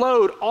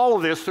unload all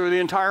of this through the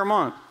entire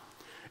month.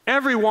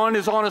 Everyone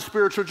is on a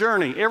spiritual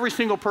journey. Every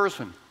single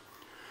person.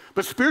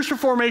 But spiritual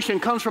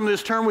formation comes from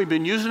this term, we've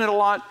been using it a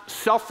lot,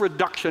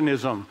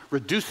 self-reductionism,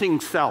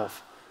 reducing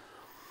self.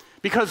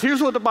 Because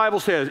here's what the Bible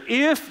says: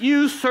 if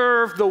you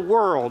serve the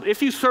world,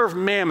 if you serve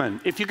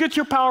mammon, if you get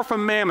your power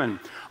from mammon,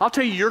 I'll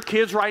tell you, your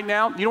kids right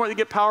now, you know where they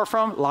get power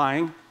from?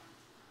 Lying.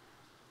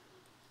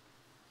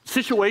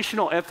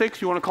 Situational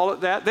ethics, you want to call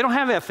it that? They don't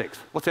have ethics.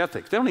 What's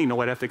ethics? They don't even know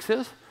what ethics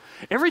is.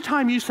 Every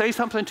time you say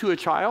something to a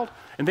child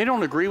and they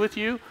don't agree with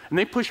you and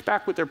they push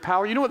back with their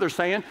power, you know what they're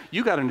saying?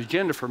 You got an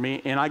agenda for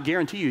me, and I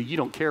guarantee you, you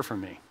don't care for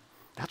me.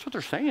 That's what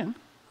they're saying.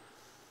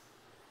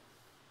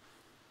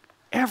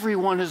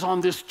 Everyone is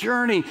on this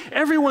journey.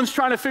 Everyone's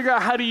trying to figure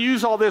out how to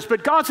use all this.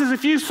 But God says,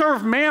 if you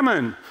serve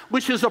mammon,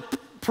 which is a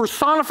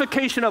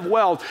personification of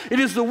wealth, it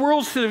is the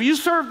world's sin. If you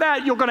serve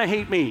that, you're going to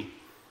hate me.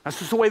 That's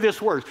just the way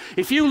this works.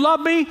 If you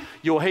love me,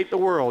 you'll hate the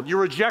world. You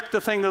reject the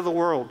thing of the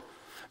world.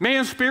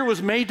 Man's spirit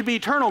was made to be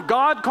eternal.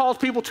 God calls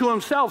people to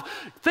himself.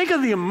 Think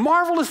of the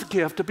marvelous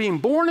gift of being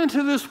born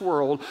into this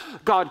world,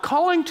 God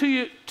calling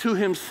to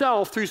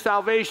himself through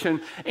salvation,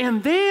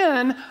 and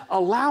then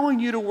allowing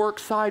you to work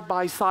side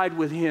by side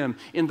with him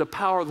in the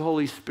power of the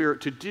Holy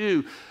Spirit to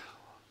do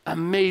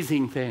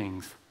amazing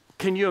things.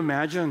 Can you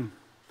imagine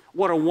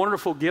what a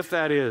wonderful gift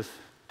that is,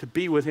 to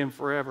be with him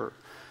forever?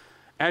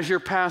 As your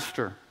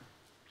pastor,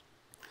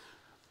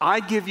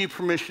 I give you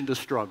permission to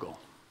struggle.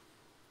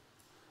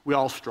 We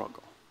all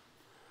struggle.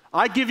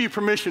 I give you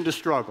permission to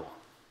struggle,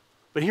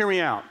 but hear me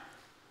out.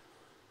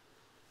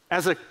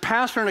 As a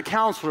pastor and a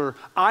counselor,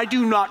 I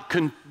do not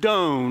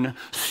condone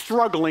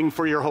struggling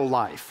for your whole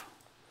life.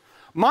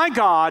 My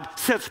God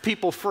sets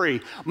people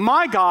free.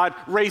 My God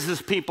raises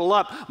people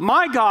up.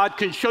 My God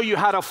can show you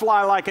how to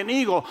fly like an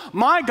eagle.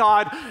 My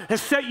God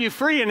has set you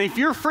free, and if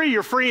you're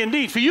free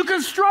indeed. So you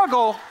can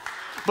struggle,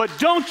 but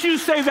don't you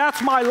say,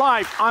 that's my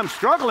life. I'm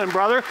struggling,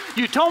 brother.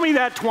 You told me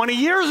that 20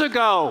 years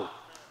ago.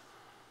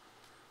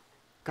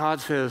 God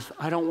says,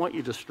 I don't want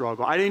you to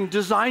struggle. I didn't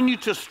design you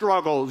to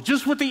struggle.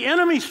 Just with the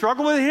enemy,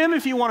 struggle with him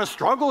if you want to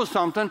struggle with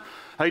something.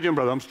 How you doing,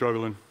 brother? I'm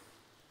struggling.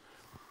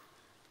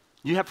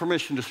 You have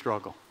permission to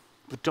struggle.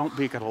 But don't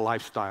make it a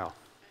lifestyle.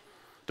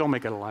 Don't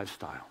make it a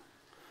lifestyle.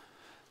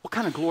 What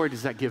kind of glory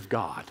does that give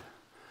God?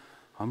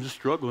 I'm just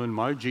struggling.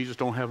 My Jesus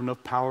don't have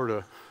enough power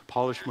to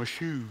polish my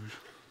shoes.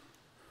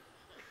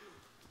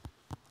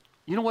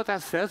 You know what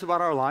that says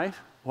about our life?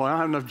 Well, I don't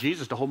have enough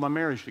Jesus to hold my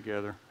marriage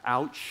together.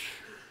 Ouch.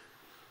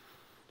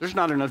 There's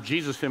not enough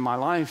Jesus in my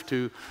life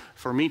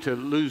for me to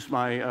lose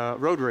my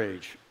road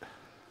rage.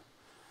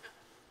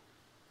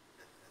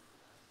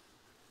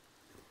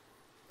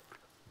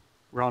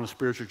 We're on a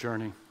spiritual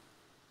journey.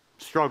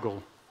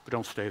 Struggle, but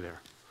don't stay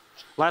there.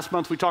 Last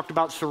month we talked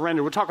about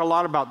surrender. We'll talk a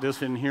lot about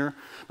this in here,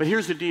 but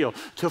here's the deal.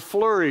 To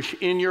flourish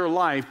in your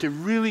life, to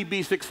really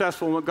be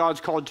successful in what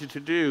God's called you to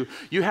do,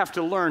 you have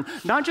to learn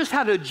not just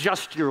how to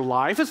adjust your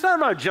life. It's not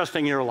about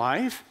adjusting your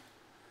life.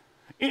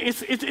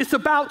 It's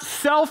about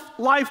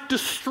self-life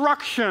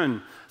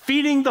destruction,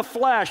 feeding the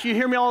flesh. You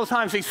hear me all the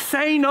time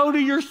say no to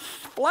your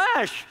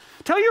flesh.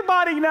 Tell your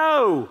body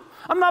no.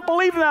 I'm not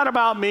believing that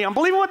about me. I'm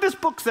believing what this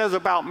book says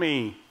about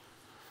me.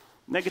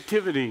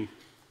 Negativity.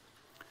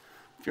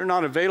 If you're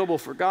not available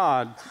for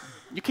God,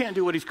 you can't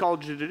do what he's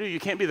called you to do. You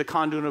can't be the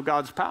conduit of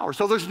God's power.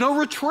 So there's no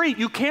retreat.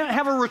 You can't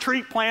have a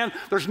retreat plan.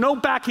 There's no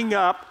backing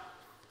up.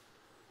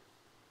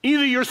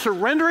 Either you're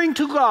surrendering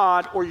to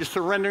God or you're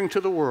surrendering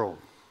to the world.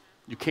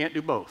 You can't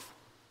do both.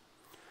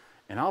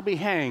 And I'll be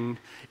hanged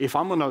if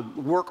I'm going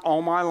to work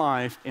all my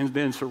life and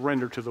then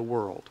surrender to the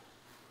world.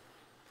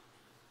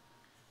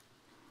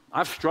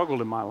 I've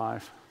struggled in my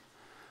life,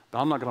 but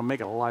I'm not going to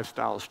make it a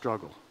lifestyle of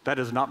struggle. That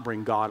does not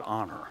bring God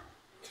honor.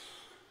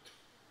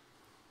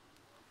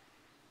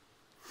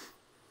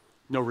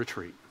 No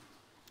retreat.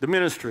 The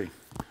ministry.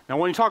 Now,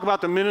 when you talk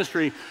about the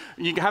ministry,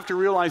 you have to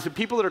realize that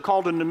people that are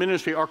called into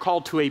ministry are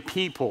called to a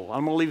people.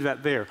 I'm going to leave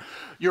that there.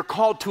 You're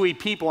called to a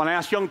people. And I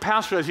asked young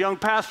pastor, as a young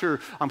pastor,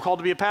 I'm called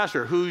to be a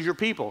pastor. Who's your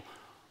people?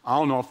 I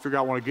don't know. I'll figure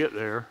out when I get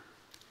there.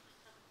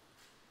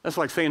 That's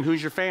like saying,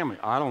 who's your family?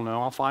 I don't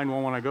know. I'll find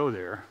one when I go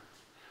there.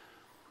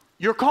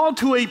 You're called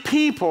to a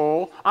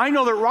people. I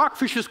know that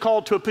RockFish is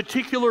called to a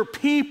particular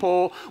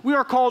people. We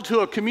are called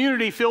to a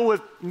community filled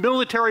with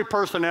military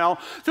personnel,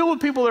 filled with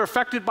people that are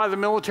affected by the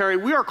military.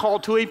 We are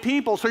called to a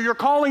people. So your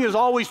calling is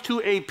always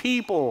to a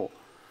people.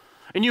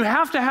 And you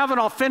have to have an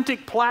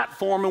authentic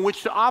platform in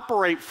which to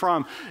operate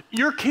from.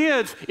 Your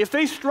kids, if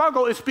they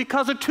struggle, it's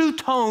because of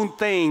two-tone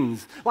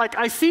things. Like,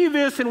 I see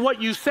this in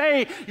what you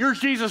say, your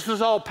Jesus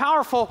is all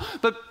powerful,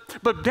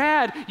 but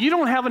Dad, you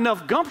don't have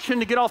enough gumption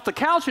to get off the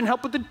couch and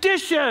help with the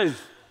dishes.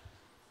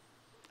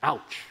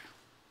 Ouch.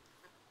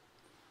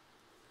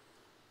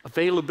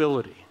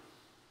 Availability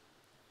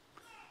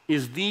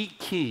is the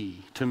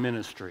key to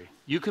ministry.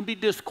 You can be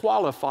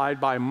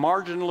disqualified by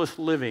marginless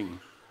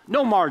living.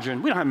 No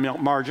margin. We don't have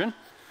margin.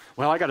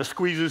 Well, I got to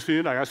squeeze this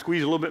in. I got to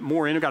squeeze a little bit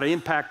more in. I got to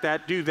impact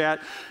that, do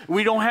that.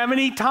 We don't have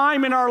any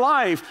time in our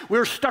life.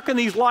 We're stuck in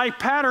these life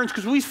patterns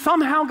because we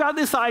somehow got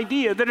this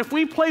idea that if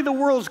we play the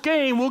world's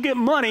game, we'll get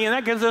money, and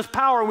that gives us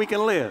power and we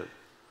can live.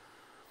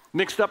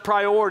 Mixed up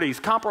priorities,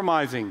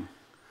 compromising.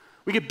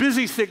 We get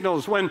busy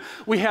signals when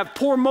we have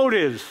poor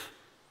motives.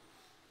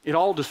 It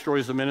all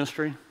destroys the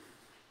ministry.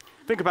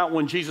 Think about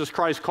when Jesus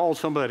Christ called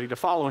somebody to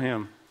follow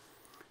him.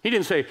 He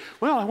didn't say,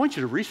 well, I want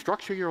you to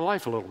restructure your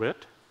life a little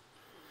bit.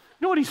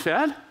 You know what he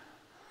said?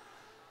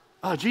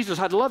 Oh, Jesus,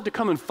 I'd love to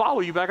come and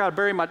follow you, but I got to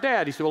bury my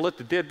dad. He said, well, let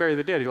the dead bury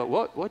the dead. He's like,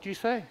 what? What'd you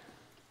say?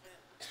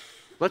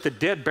 Let the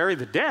dead bury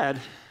the dead?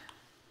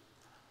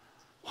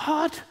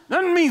 What?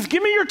 That means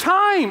give me your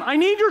time. I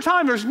need your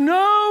time. There's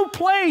no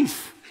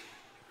place.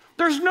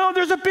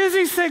 There's a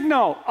busy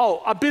signal.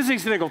 Oh, a busy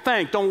signal.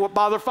 Thanks. Don't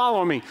bother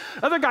following me.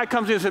 Other guy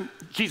comes in and says,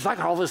 Jesus, I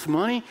got all this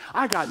money.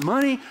 I got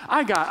money.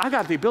 I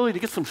got the ability to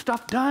get some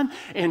stuff done.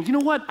 And you know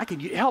what? I could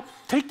help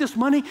take this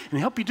money and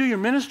help you do your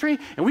ministry.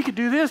 And we could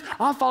do this.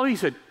 I'll follow you. He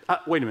said,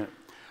 wait a minute.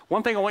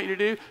 One thing I want you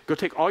to do, go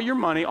take all your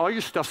money, all your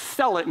stuff,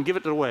 sell it, and give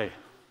it away.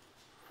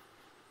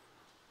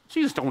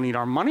 Jesus don't need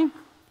our money.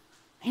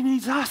 He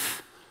needs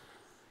us.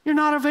 You're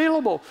not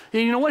available.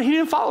 And you know what? He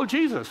didn't follow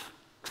Jesus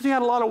because he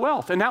had a lot of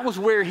wealth. And that was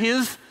where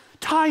his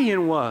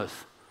tie-in was.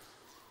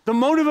 The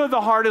motive of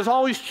the heart is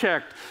always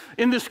checked.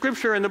 In the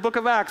scripture, in the book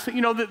of Acts,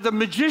 you know, the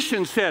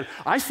magician said,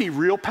 I see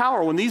real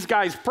power. When these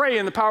guys pray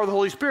in the power of the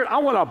Holy Spirit, I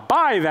want to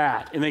buy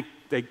that. And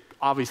they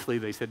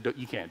obviously said,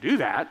 you can't do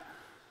that.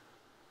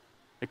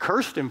 They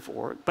cursed him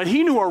for it. But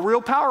he knew where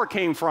real power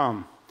came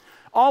from.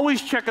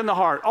 Always checking the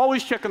heart.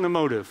 Always checking the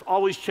motive.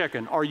 Always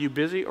checking, are you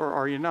busy or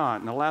are you not?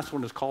 And the last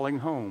one is calling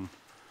home.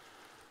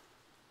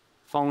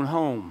 Phone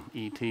home,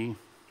 E.T.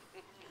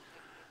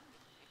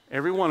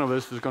 Every one of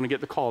us is going to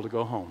get the call to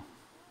go home.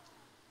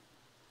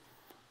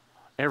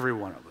 Every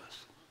one of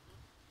us.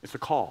 It's a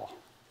call.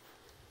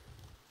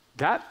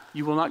 That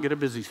you will not get a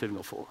busy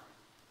signal for.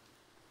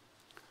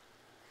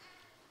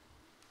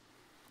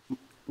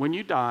 When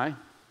you die,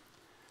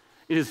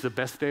 it is the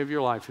best day of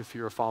your life if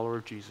you're a follower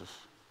of Jesus.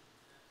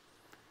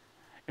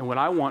 And what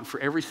I want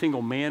for every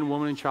single man,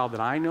 woman, and child that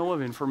I know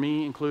of, and for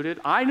me included,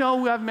 I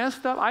know I've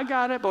messed up, I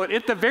got it, but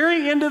at the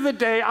very end of the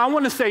day, I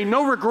want to say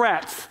no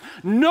regrets.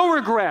 No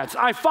regrets.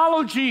 I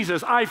followed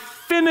Jesus. I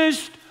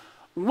finished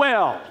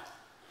well.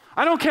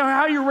 I don't care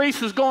how your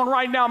race is going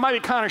right now. It might be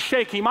kind of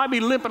shaky. You might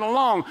be limping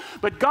along.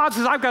 But God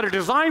says, I've got a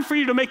design for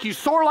you to make you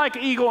soar like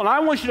an eagle, and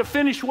I want you to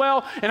finish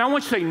well, and I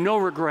want you to say no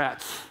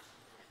regrets.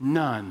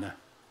 None.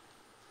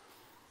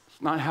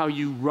 It's not how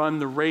you run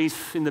the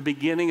race in the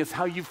beginning. It's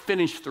how you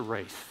finish the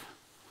race.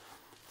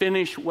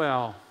 Finish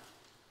well.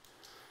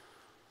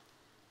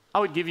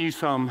 I would give you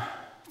some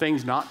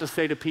things not to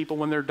say to people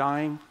when they're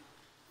dying,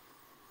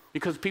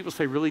 because people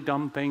say really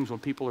dumb things when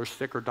people are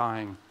sick or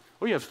dying.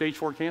 Oh, you have stage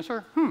 4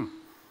 cancer?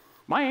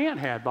 My aunt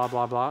had blah,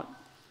 blah, blah.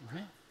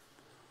 Right?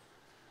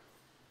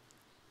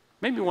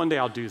 Maybe one day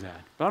I'll do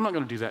that, but I'm not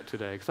going to do that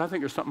today because I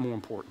think there's something more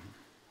important.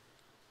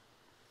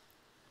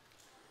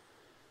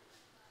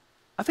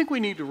 I think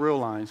we need to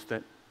realize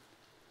that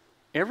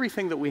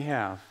everything that we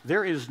have,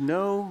 there is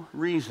no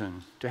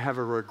reason to have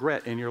a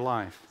regret in your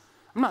life.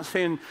 I'm not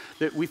saying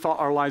that we thought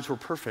our lives were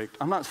perfect.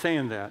 I'm not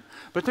saying that.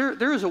 But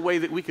there is a way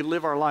that we could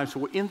live our lives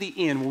so in the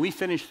end, when we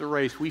finished the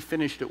race, we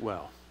finished it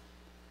well.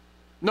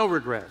 No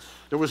regrets.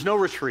 There was no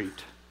retreat.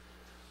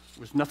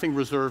 There was nothing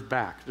reserved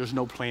back. There's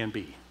no plan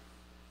B.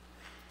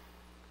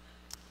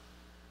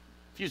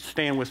 If you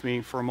stand with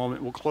me for a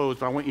moment, we'll close,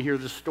 but I want you to hear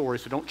this story,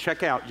 so don't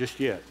check out just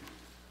yet.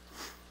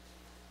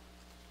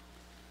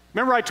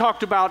 Remember I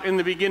talked about in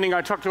the beginning,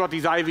 I talked about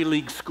these Ivy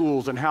League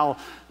schools and how,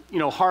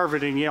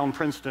 Harvard and Yale and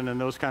Princeton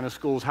and those kind of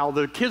schools, how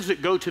the kids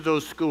that go to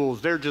those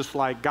schools, they're just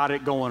like got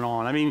it going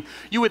on. I mean,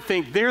 you would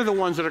think they're the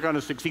ones that are going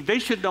to succeed. They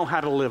should know how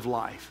to live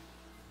life.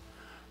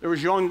 There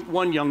was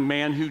one young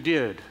man who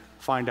did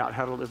find out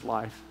how to live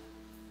life.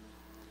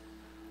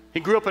 He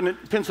grew up in a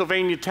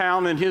Pennsylvania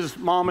town, and his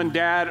mom and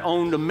dad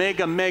owned a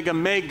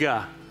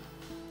mega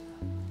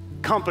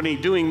company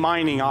doing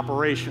mining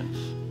operations.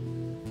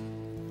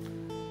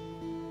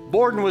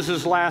 Borden was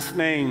his last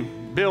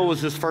name. Bill was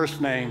his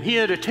first name. He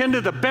had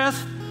attended the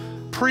best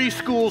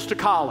preschools to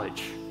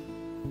college.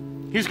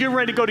 He was getting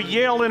ready to go to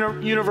Yale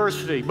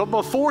University. But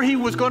before he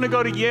was going to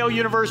go to Yale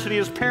University,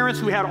 his parents,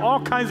 who had all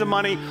kinds of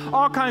money,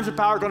 all kinds of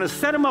power, going to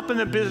set him up in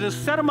the business,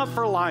 set him up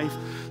for life.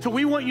 So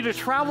we want you to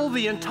travel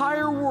the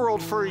entire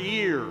world for a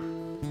year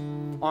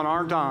on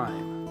our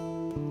dime.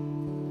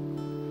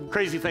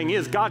 Crazy thing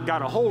is, God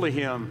got a hold of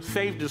him,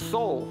 saved his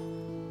soul.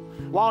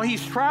 While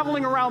he's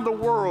traveling around the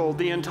world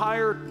the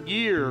entire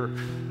year,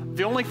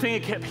 the only thing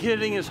that kept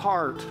hitting his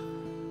heart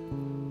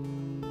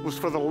was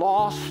for the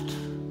lost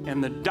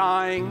and the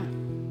dying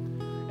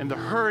and the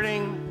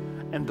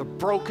hurting and the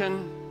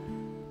broken.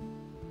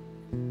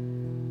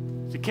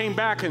 He came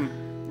back and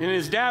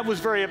his dad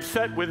was very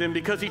upset with him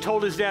because he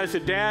told his dad, he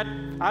said, Dad,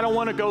 I don't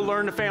want to go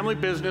learn the family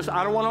business.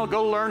 I don't want to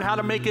go learn how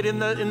to make it in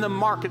the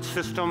market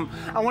system.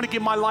 I want to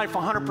give my life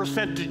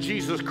 100% to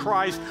Jesus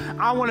Christ.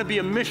 I want to be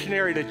a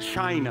missionary to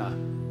China.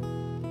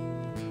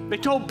 They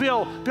told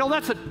Bill,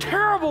 that's a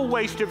terrible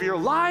waste of your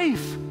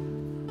life.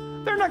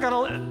 They're not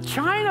going to,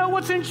 China,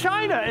 what's in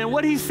China? And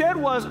what he said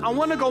was, I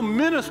want to go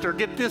minister,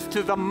 get this,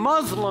 to the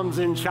Muslims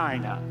in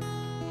China.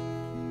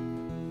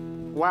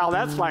 Wow,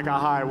 that's like a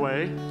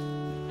highway.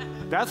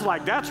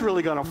 That's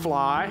really going to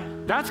fly.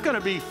 That's going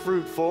to be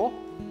fruitful.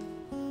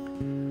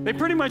 They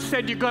pretty much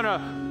said you're going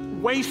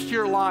to waste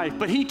your life.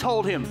 But he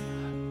told him,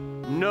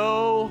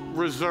 no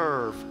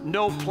reserve,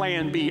 no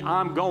plan B.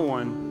 I'm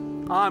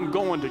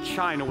going to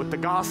China with the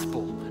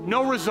gospel.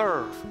 No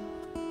reserve.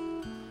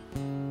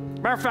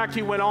 Matter of fact,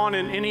 he went on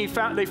and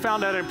they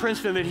found out in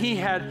Princeton that he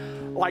had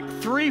like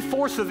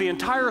 3/4 of the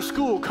entire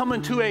school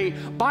coming to a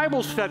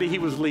Bible study he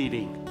was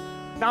leading.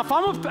 Now,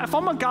 if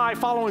I'm a guy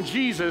following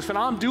Jesus and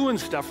I'm doing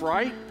stuff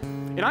right,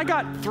 and I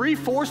got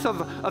 3/4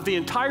 of the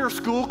entire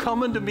school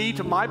coming to me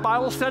to my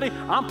Bible study,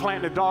 I'm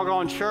planting a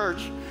doggone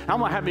church.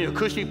 I'm gonna have me a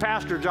cushy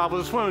pastor job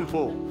with a swimming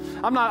pool.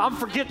 I'm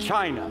forget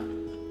China.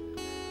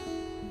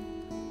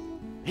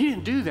 He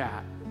didn't do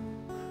that.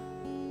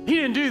 He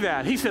didn't do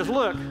that. He says,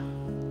 look,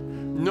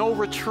 no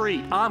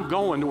retreat. I'm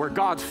going to where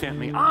God sent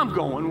me. I'm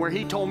going where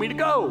he told me to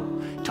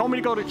go. He told me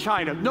to go to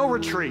China. No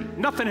retreat.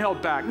 Nothing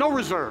held back. No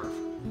reserve.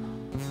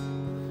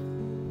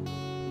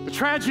 The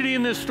tragedy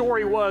in this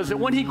story was that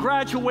when he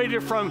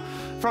graduated from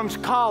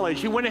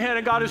college, he went ahead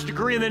and got his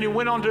degree, and then he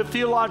went on to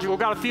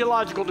got a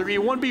theological degree. He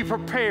wanted to be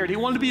prepared. He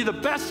wanted to be the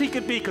best he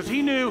could be because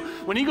he knew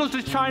when he goes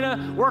to China,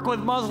 working with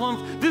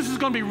Muslims, this is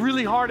going to be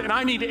really hard, and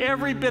I need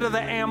every bit of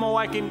the ammo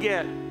I can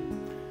get.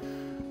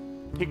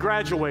 He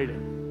graduated.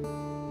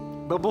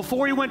 But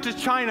before he went to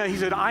China, he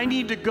said, I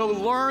need to go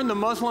learn the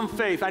Muslim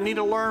faith. I need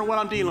to learn what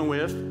I'm dealing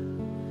with.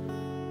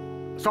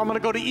 So I'm going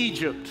to go to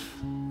Egypt.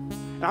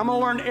 And I'm going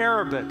to learn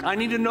Arabic. I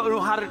need to know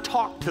how to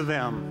talk to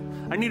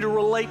them. I need to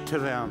relate to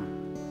them.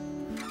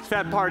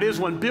 sad part is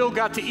when Bill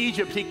got to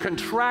Egypt, he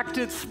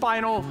contracted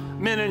spinal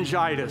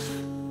meningitis.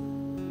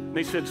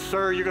 They said,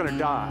 "Sir, you're going to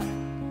die."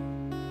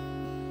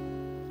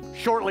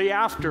 Shortly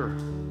after,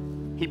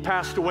 he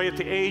passed away at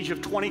the age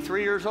of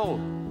 23 years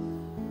old.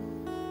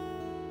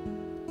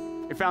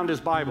 He found his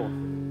Bible.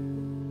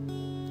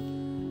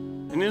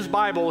 In his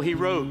Bible, he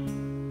wrote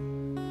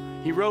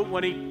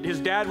when his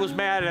dad was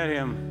mad at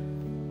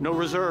him, no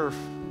reserve.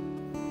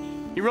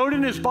 He wrote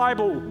in his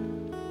Bible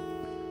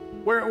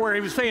where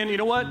he was saying, "You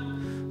know what?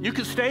 You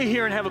could stay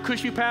here and have a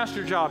cushy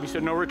pastor job." He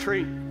said, "No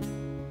retreat."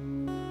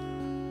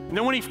 And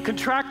then when he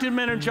contracted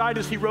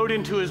meningitis, he wrote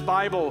into his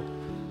Bible,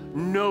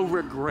 "No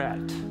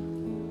regret."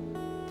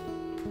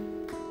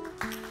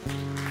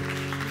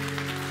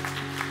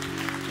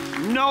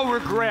 No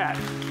regret.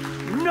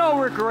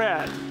 No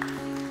regret.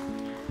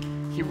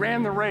 He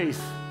ran the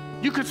race.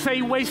 You could say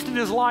he wasted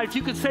his life.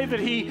 You could say that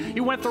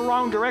he went the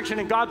wrong direction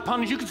and God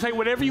punished. You could say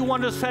whatever you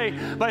wanted to say,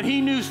 but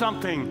he knew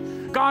something.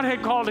 God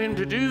had called him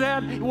to do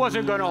that. He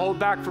wasn't going to hold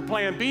back for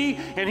plan B,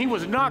 and he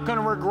was not going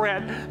to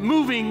regret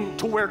moving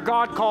to where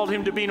God called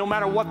him to be, no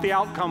matter what the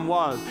outcome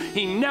was.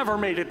 He never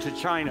made it to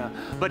China,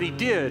 but he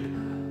did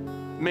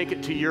make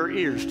it to your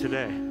ears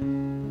today.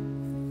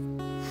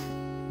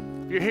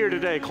 If you're here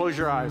today, close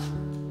your eyes.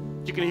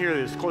 You can hear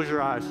this. Close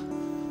your eyes.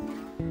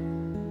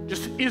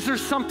 Just, is there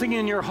something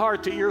in your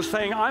heart that you're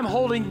saying, "I'm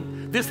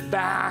holding this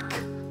back.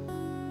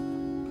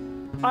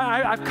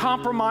 I've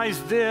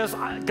compromised this.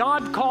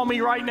 God called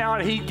me right now,"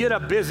 and he'd get a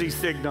busy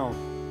signal.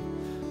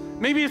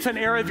 Maybe it's an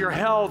area of your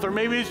health, or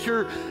maybe it's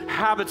your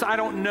habits, I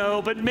don't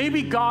know, but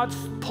maybe God's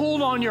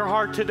pulled on your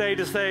heart today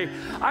to say,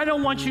 "I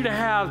don't want you to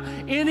have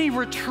any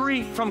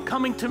retreat from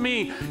coming to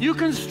me. You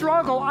can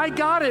struggle, I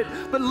got it,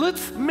 but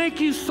let's make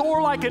you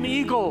soar like an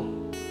eagle."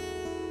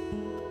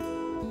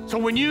 So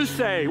when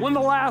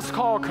the last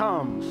call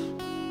comes,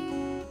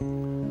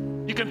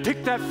 you can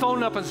pick that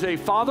phone up and say,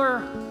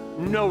 "Father,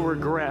 no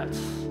regrets.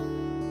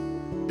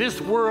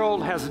 This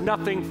world has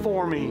nothing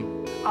for me.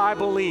 I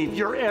believe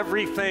you're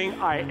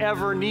everything I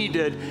ever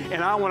needed,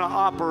 and I want to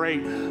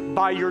operate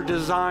by your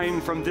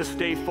design from this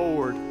day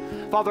forward."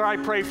 Father, I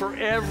pray for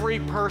every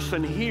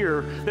person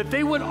here that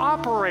they would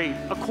operate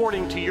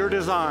according to your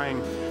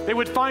design. They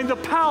would find the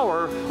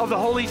power of the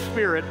Holy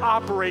Spirit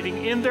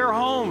operating in their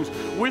homes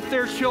with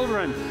their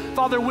children.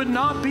 Father, it would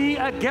not be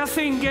a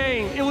guessing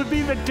game. It would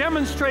be the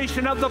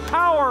demonstration of the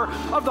power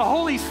of the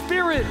Holy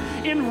Spirit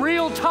in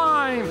real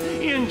time.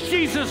 In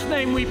Jesus'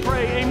 name we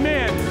pray,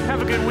 amen.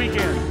 Have a good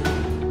weekend.